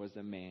was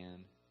a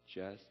man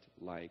just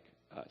like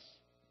us."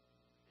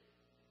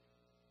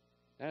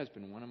 That has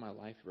been one of my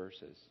life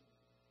verses.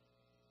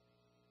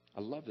 I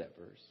love that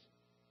verse.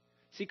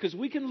 See, because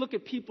we can look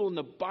at people in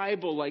the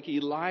Bible like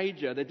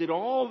Elijah that did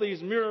all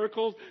these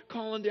miracles,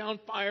 calling down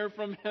fire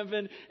from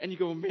heaven, and you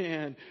go,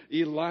 "Man,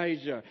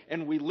 Elijah."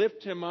 And we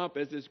lift him up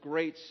as this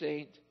great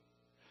saint.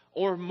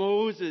 Or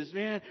Moses,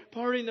 man,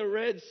 parting the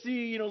Red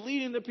Sea,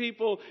 leading the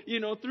people,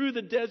 through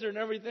the desert and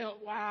everything.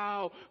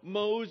 Wow,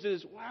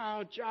 Moses,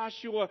 wow,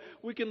 Joshua.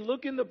 We can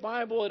look in the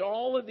Bible at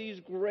all of these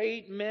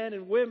great men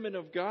and women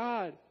of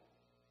God.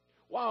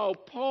 Wow,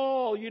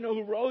 Paul,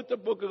 who wrote the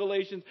book of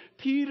Galatians.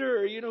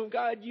 Peter,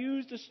 God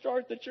used to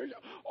start the church.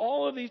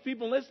 All of these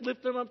people, let's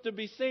lift them up to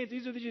be saints.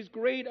 These are these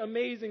great,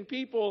 amazing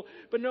people.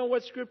 But no,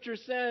 what Scripture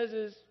says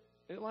is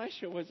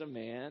Elisha was a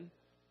man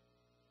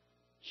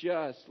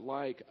just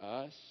like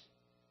us.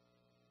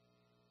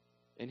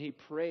 And he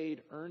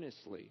prayed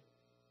earnestly.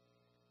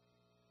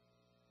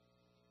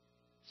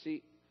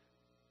 See,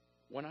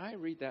 when I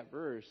read that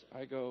verse,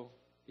 I go,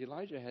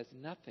 Elijah has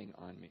nothing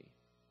on me.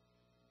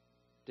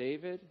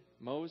 David,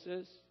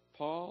 Moses,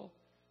 Paul,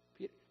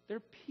 Peter, they're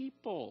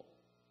people.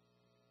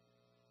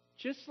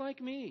 Just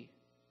like me.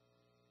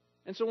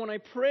 And so when I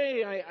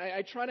pray,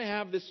 I try to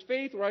have this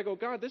faith where I go,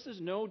 God, this is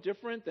no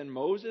different than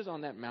Moses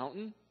on that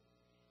mountain.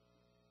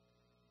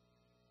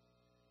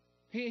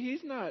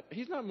 He's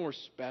not more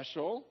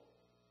special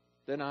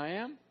than I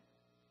am.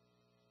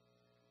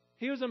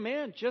 He was a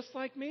man just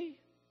like me.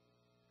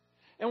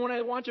 And when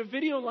I watch a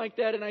video like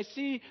that and I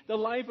see the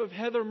life of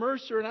Heather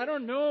Mercer, and I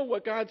don't know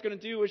what God's going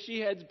to do as she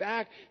heads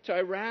back to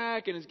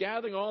Iraq and is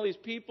gathering all these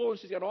people, and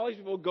she's got all these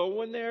people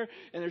going there,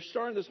 and they're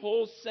starting this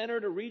whole center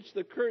to reach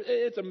the Kurds.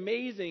 It's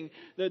amazing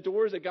the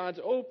doors that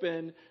God's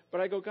opened. But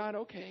I go, God,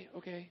 okay,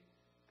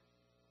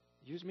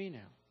 use me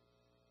now.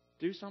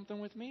 Do something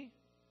with me.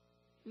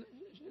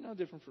 You're no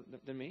different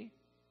than me.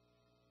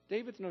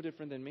 David's no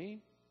different than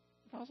me.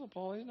 Apostle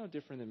Paul is no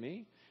different than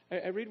me.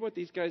 I read what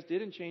these guys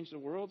did and changed the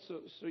world,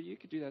 so you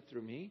could do that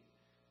through me.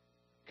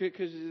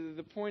 Because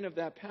the point of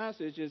that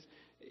passage is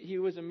he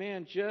was a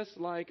man just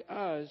like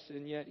us,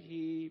 and yet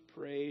he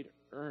prayed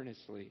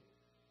earnestly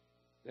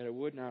that it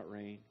would not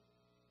rain.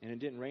 And it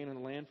didn't rain on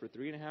the land for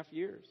 3.5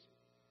 years.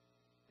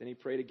 Then he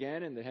prayed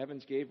again, and the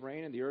heavens gave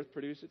rain, and the earth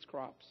produced its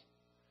crops.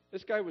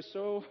 This guy was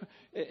so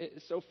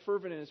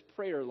fervent in his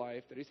prayer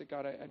life that he said,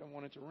 God, I don't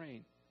want it to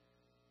rain.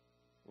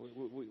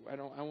 I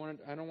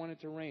don't want it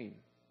to rain.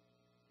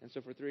 And so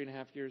for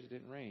 3.5 years it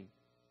didn't rain.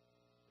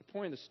 The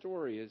point of the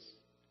story is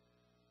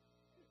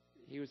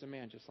he was a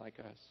man just like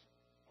us.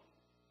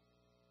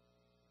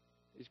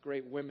 These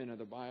great women of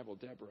the Bible,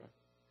 Deborah,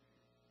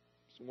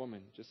 she's a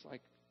woman just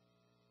like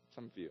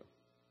some of you.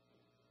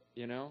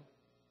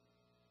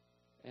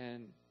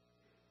 And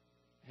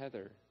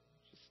Heather,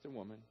 just a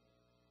woman,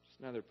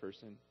 just another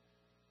person,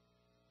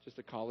 just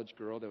a college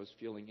girl that was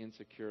feeling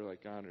insecure,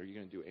 like, God, are you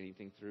going to do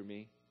anything through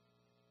me?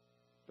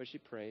 But she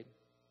prayed,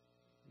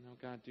 no,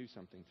 God, do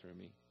something through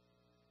me.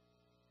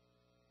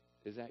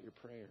 Is that your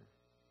prayer?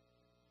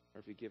 Or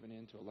have you given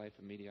in to a life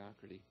of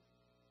mediocrity?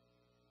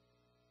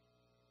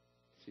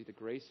 See, the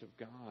grace of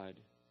God,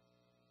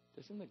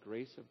 doesn't the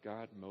grace of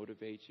God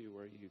motivate you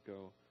where you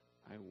go,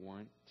 I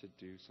want to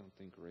do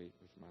something great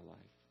with my life?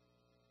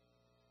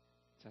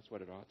 That's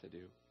what it ought to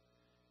do.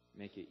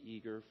 Make you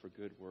eager for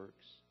good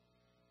works,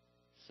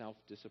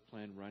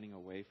 self-discipline, running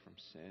away from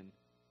sin,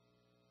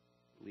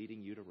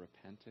 leading you to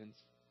repentance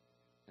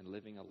and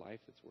living a life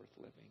that's worth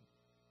living.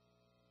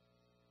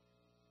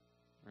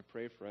 I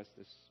pray for us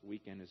this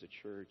weekend as a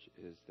church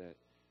is that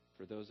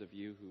for those of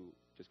you who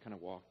just kind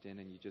of walked in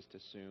and you just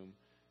assume,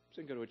 I'm just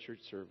going to go to a church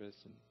service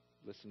and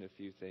listen to a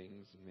few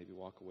things and maybe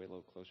walk away a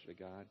little closer to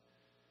God,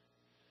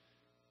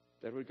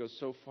 that would go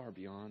so far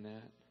beyond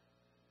that.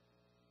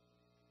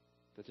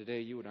 That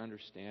today you would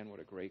understand what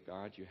a great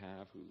God you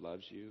have who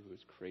loves you, who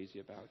is crazy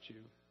about you,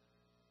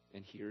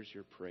 and hears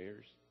your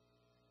prayers.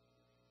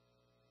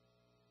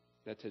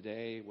 That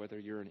today, whether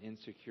you're an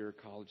insecure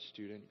college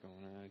student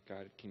going,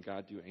 God, can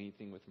God do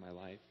anything with my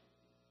life?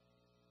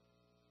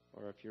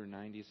 Or if you're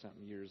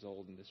 90-something years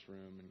old in this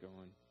room and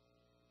going,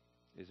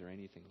 is there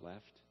anything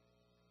left?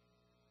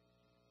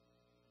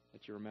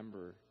 That you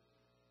remember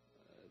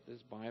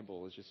this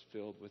Bible is just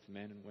filled with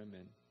men and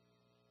women.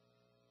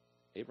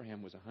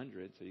 Abraham was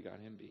 100, so you got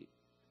him beat.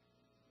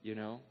 You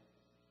know,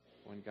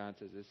 when God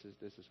says,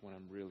 this is when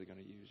I'm really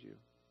going to use you.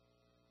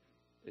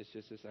 It's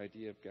just this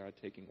idea of God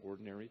taking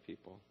ordinary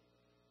people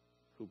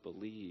who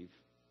believe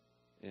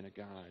in a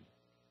God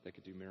that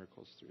could do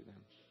miracles through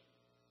them.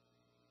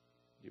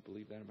 Do you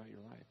believe that about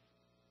your life?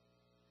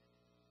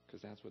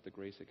 Because that's what the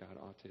grace of God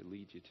ought to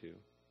lead you to.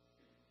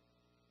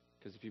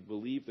 Because if you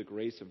believe the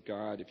grace of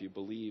God, if you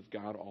believe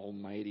God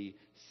Almighty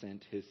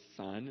sent His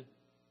Son,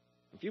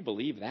 if you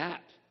believe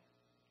that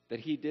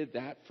He did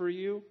that for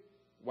you,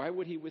 why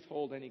would He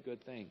withhold any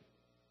good thing?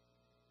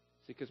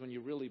 See, because when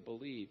you really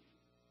believe,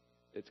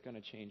 it's going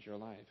to change your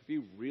life. If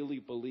you really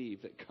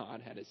believe that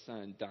God had His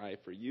Son die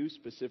for you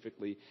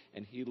specifically,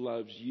 and He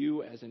loves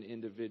you as an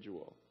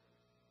individual,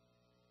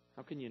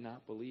 how can you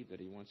not believe that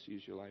He wants to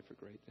use your life for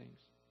great things?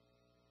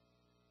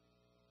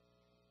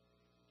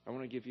 I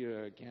want to give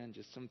you, again,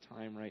 just some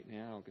time right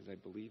now, because I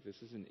believe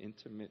this is an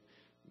intimate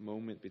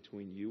moment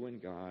between you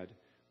and God,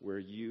 where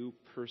you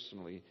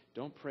personally,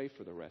 don't pray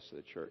for the rest of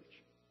the church.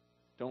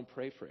 Don't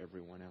pray for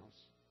everyone else.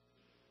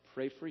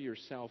 Pray for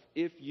yourself.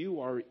 If you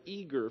are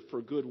eager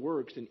for good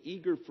works and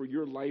eager for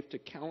your life to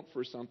count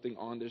for something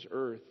on this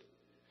earth,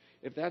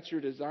 if that's your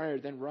desire,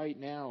 then right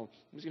now,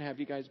 I'm just going to have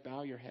you guys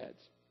bow your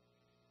heads.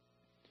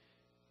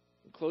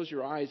 Close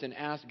your eyes and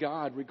ask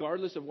God,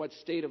 regardless of what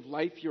state of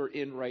life you're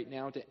in right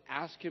now, to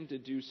ask Him to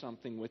do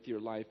something with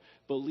your life.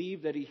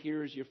 Believe that He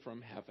hears you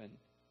from heaven.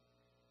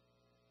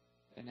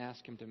 And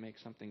ask Him to make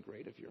something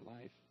great of your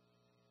life.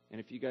 And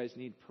if you guys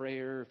need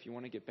prayer, if you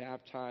want to get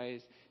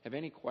baptized, have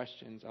any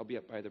questions, I'll be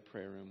up by the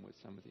prayer room with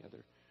some of the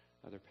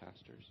other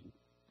pastors.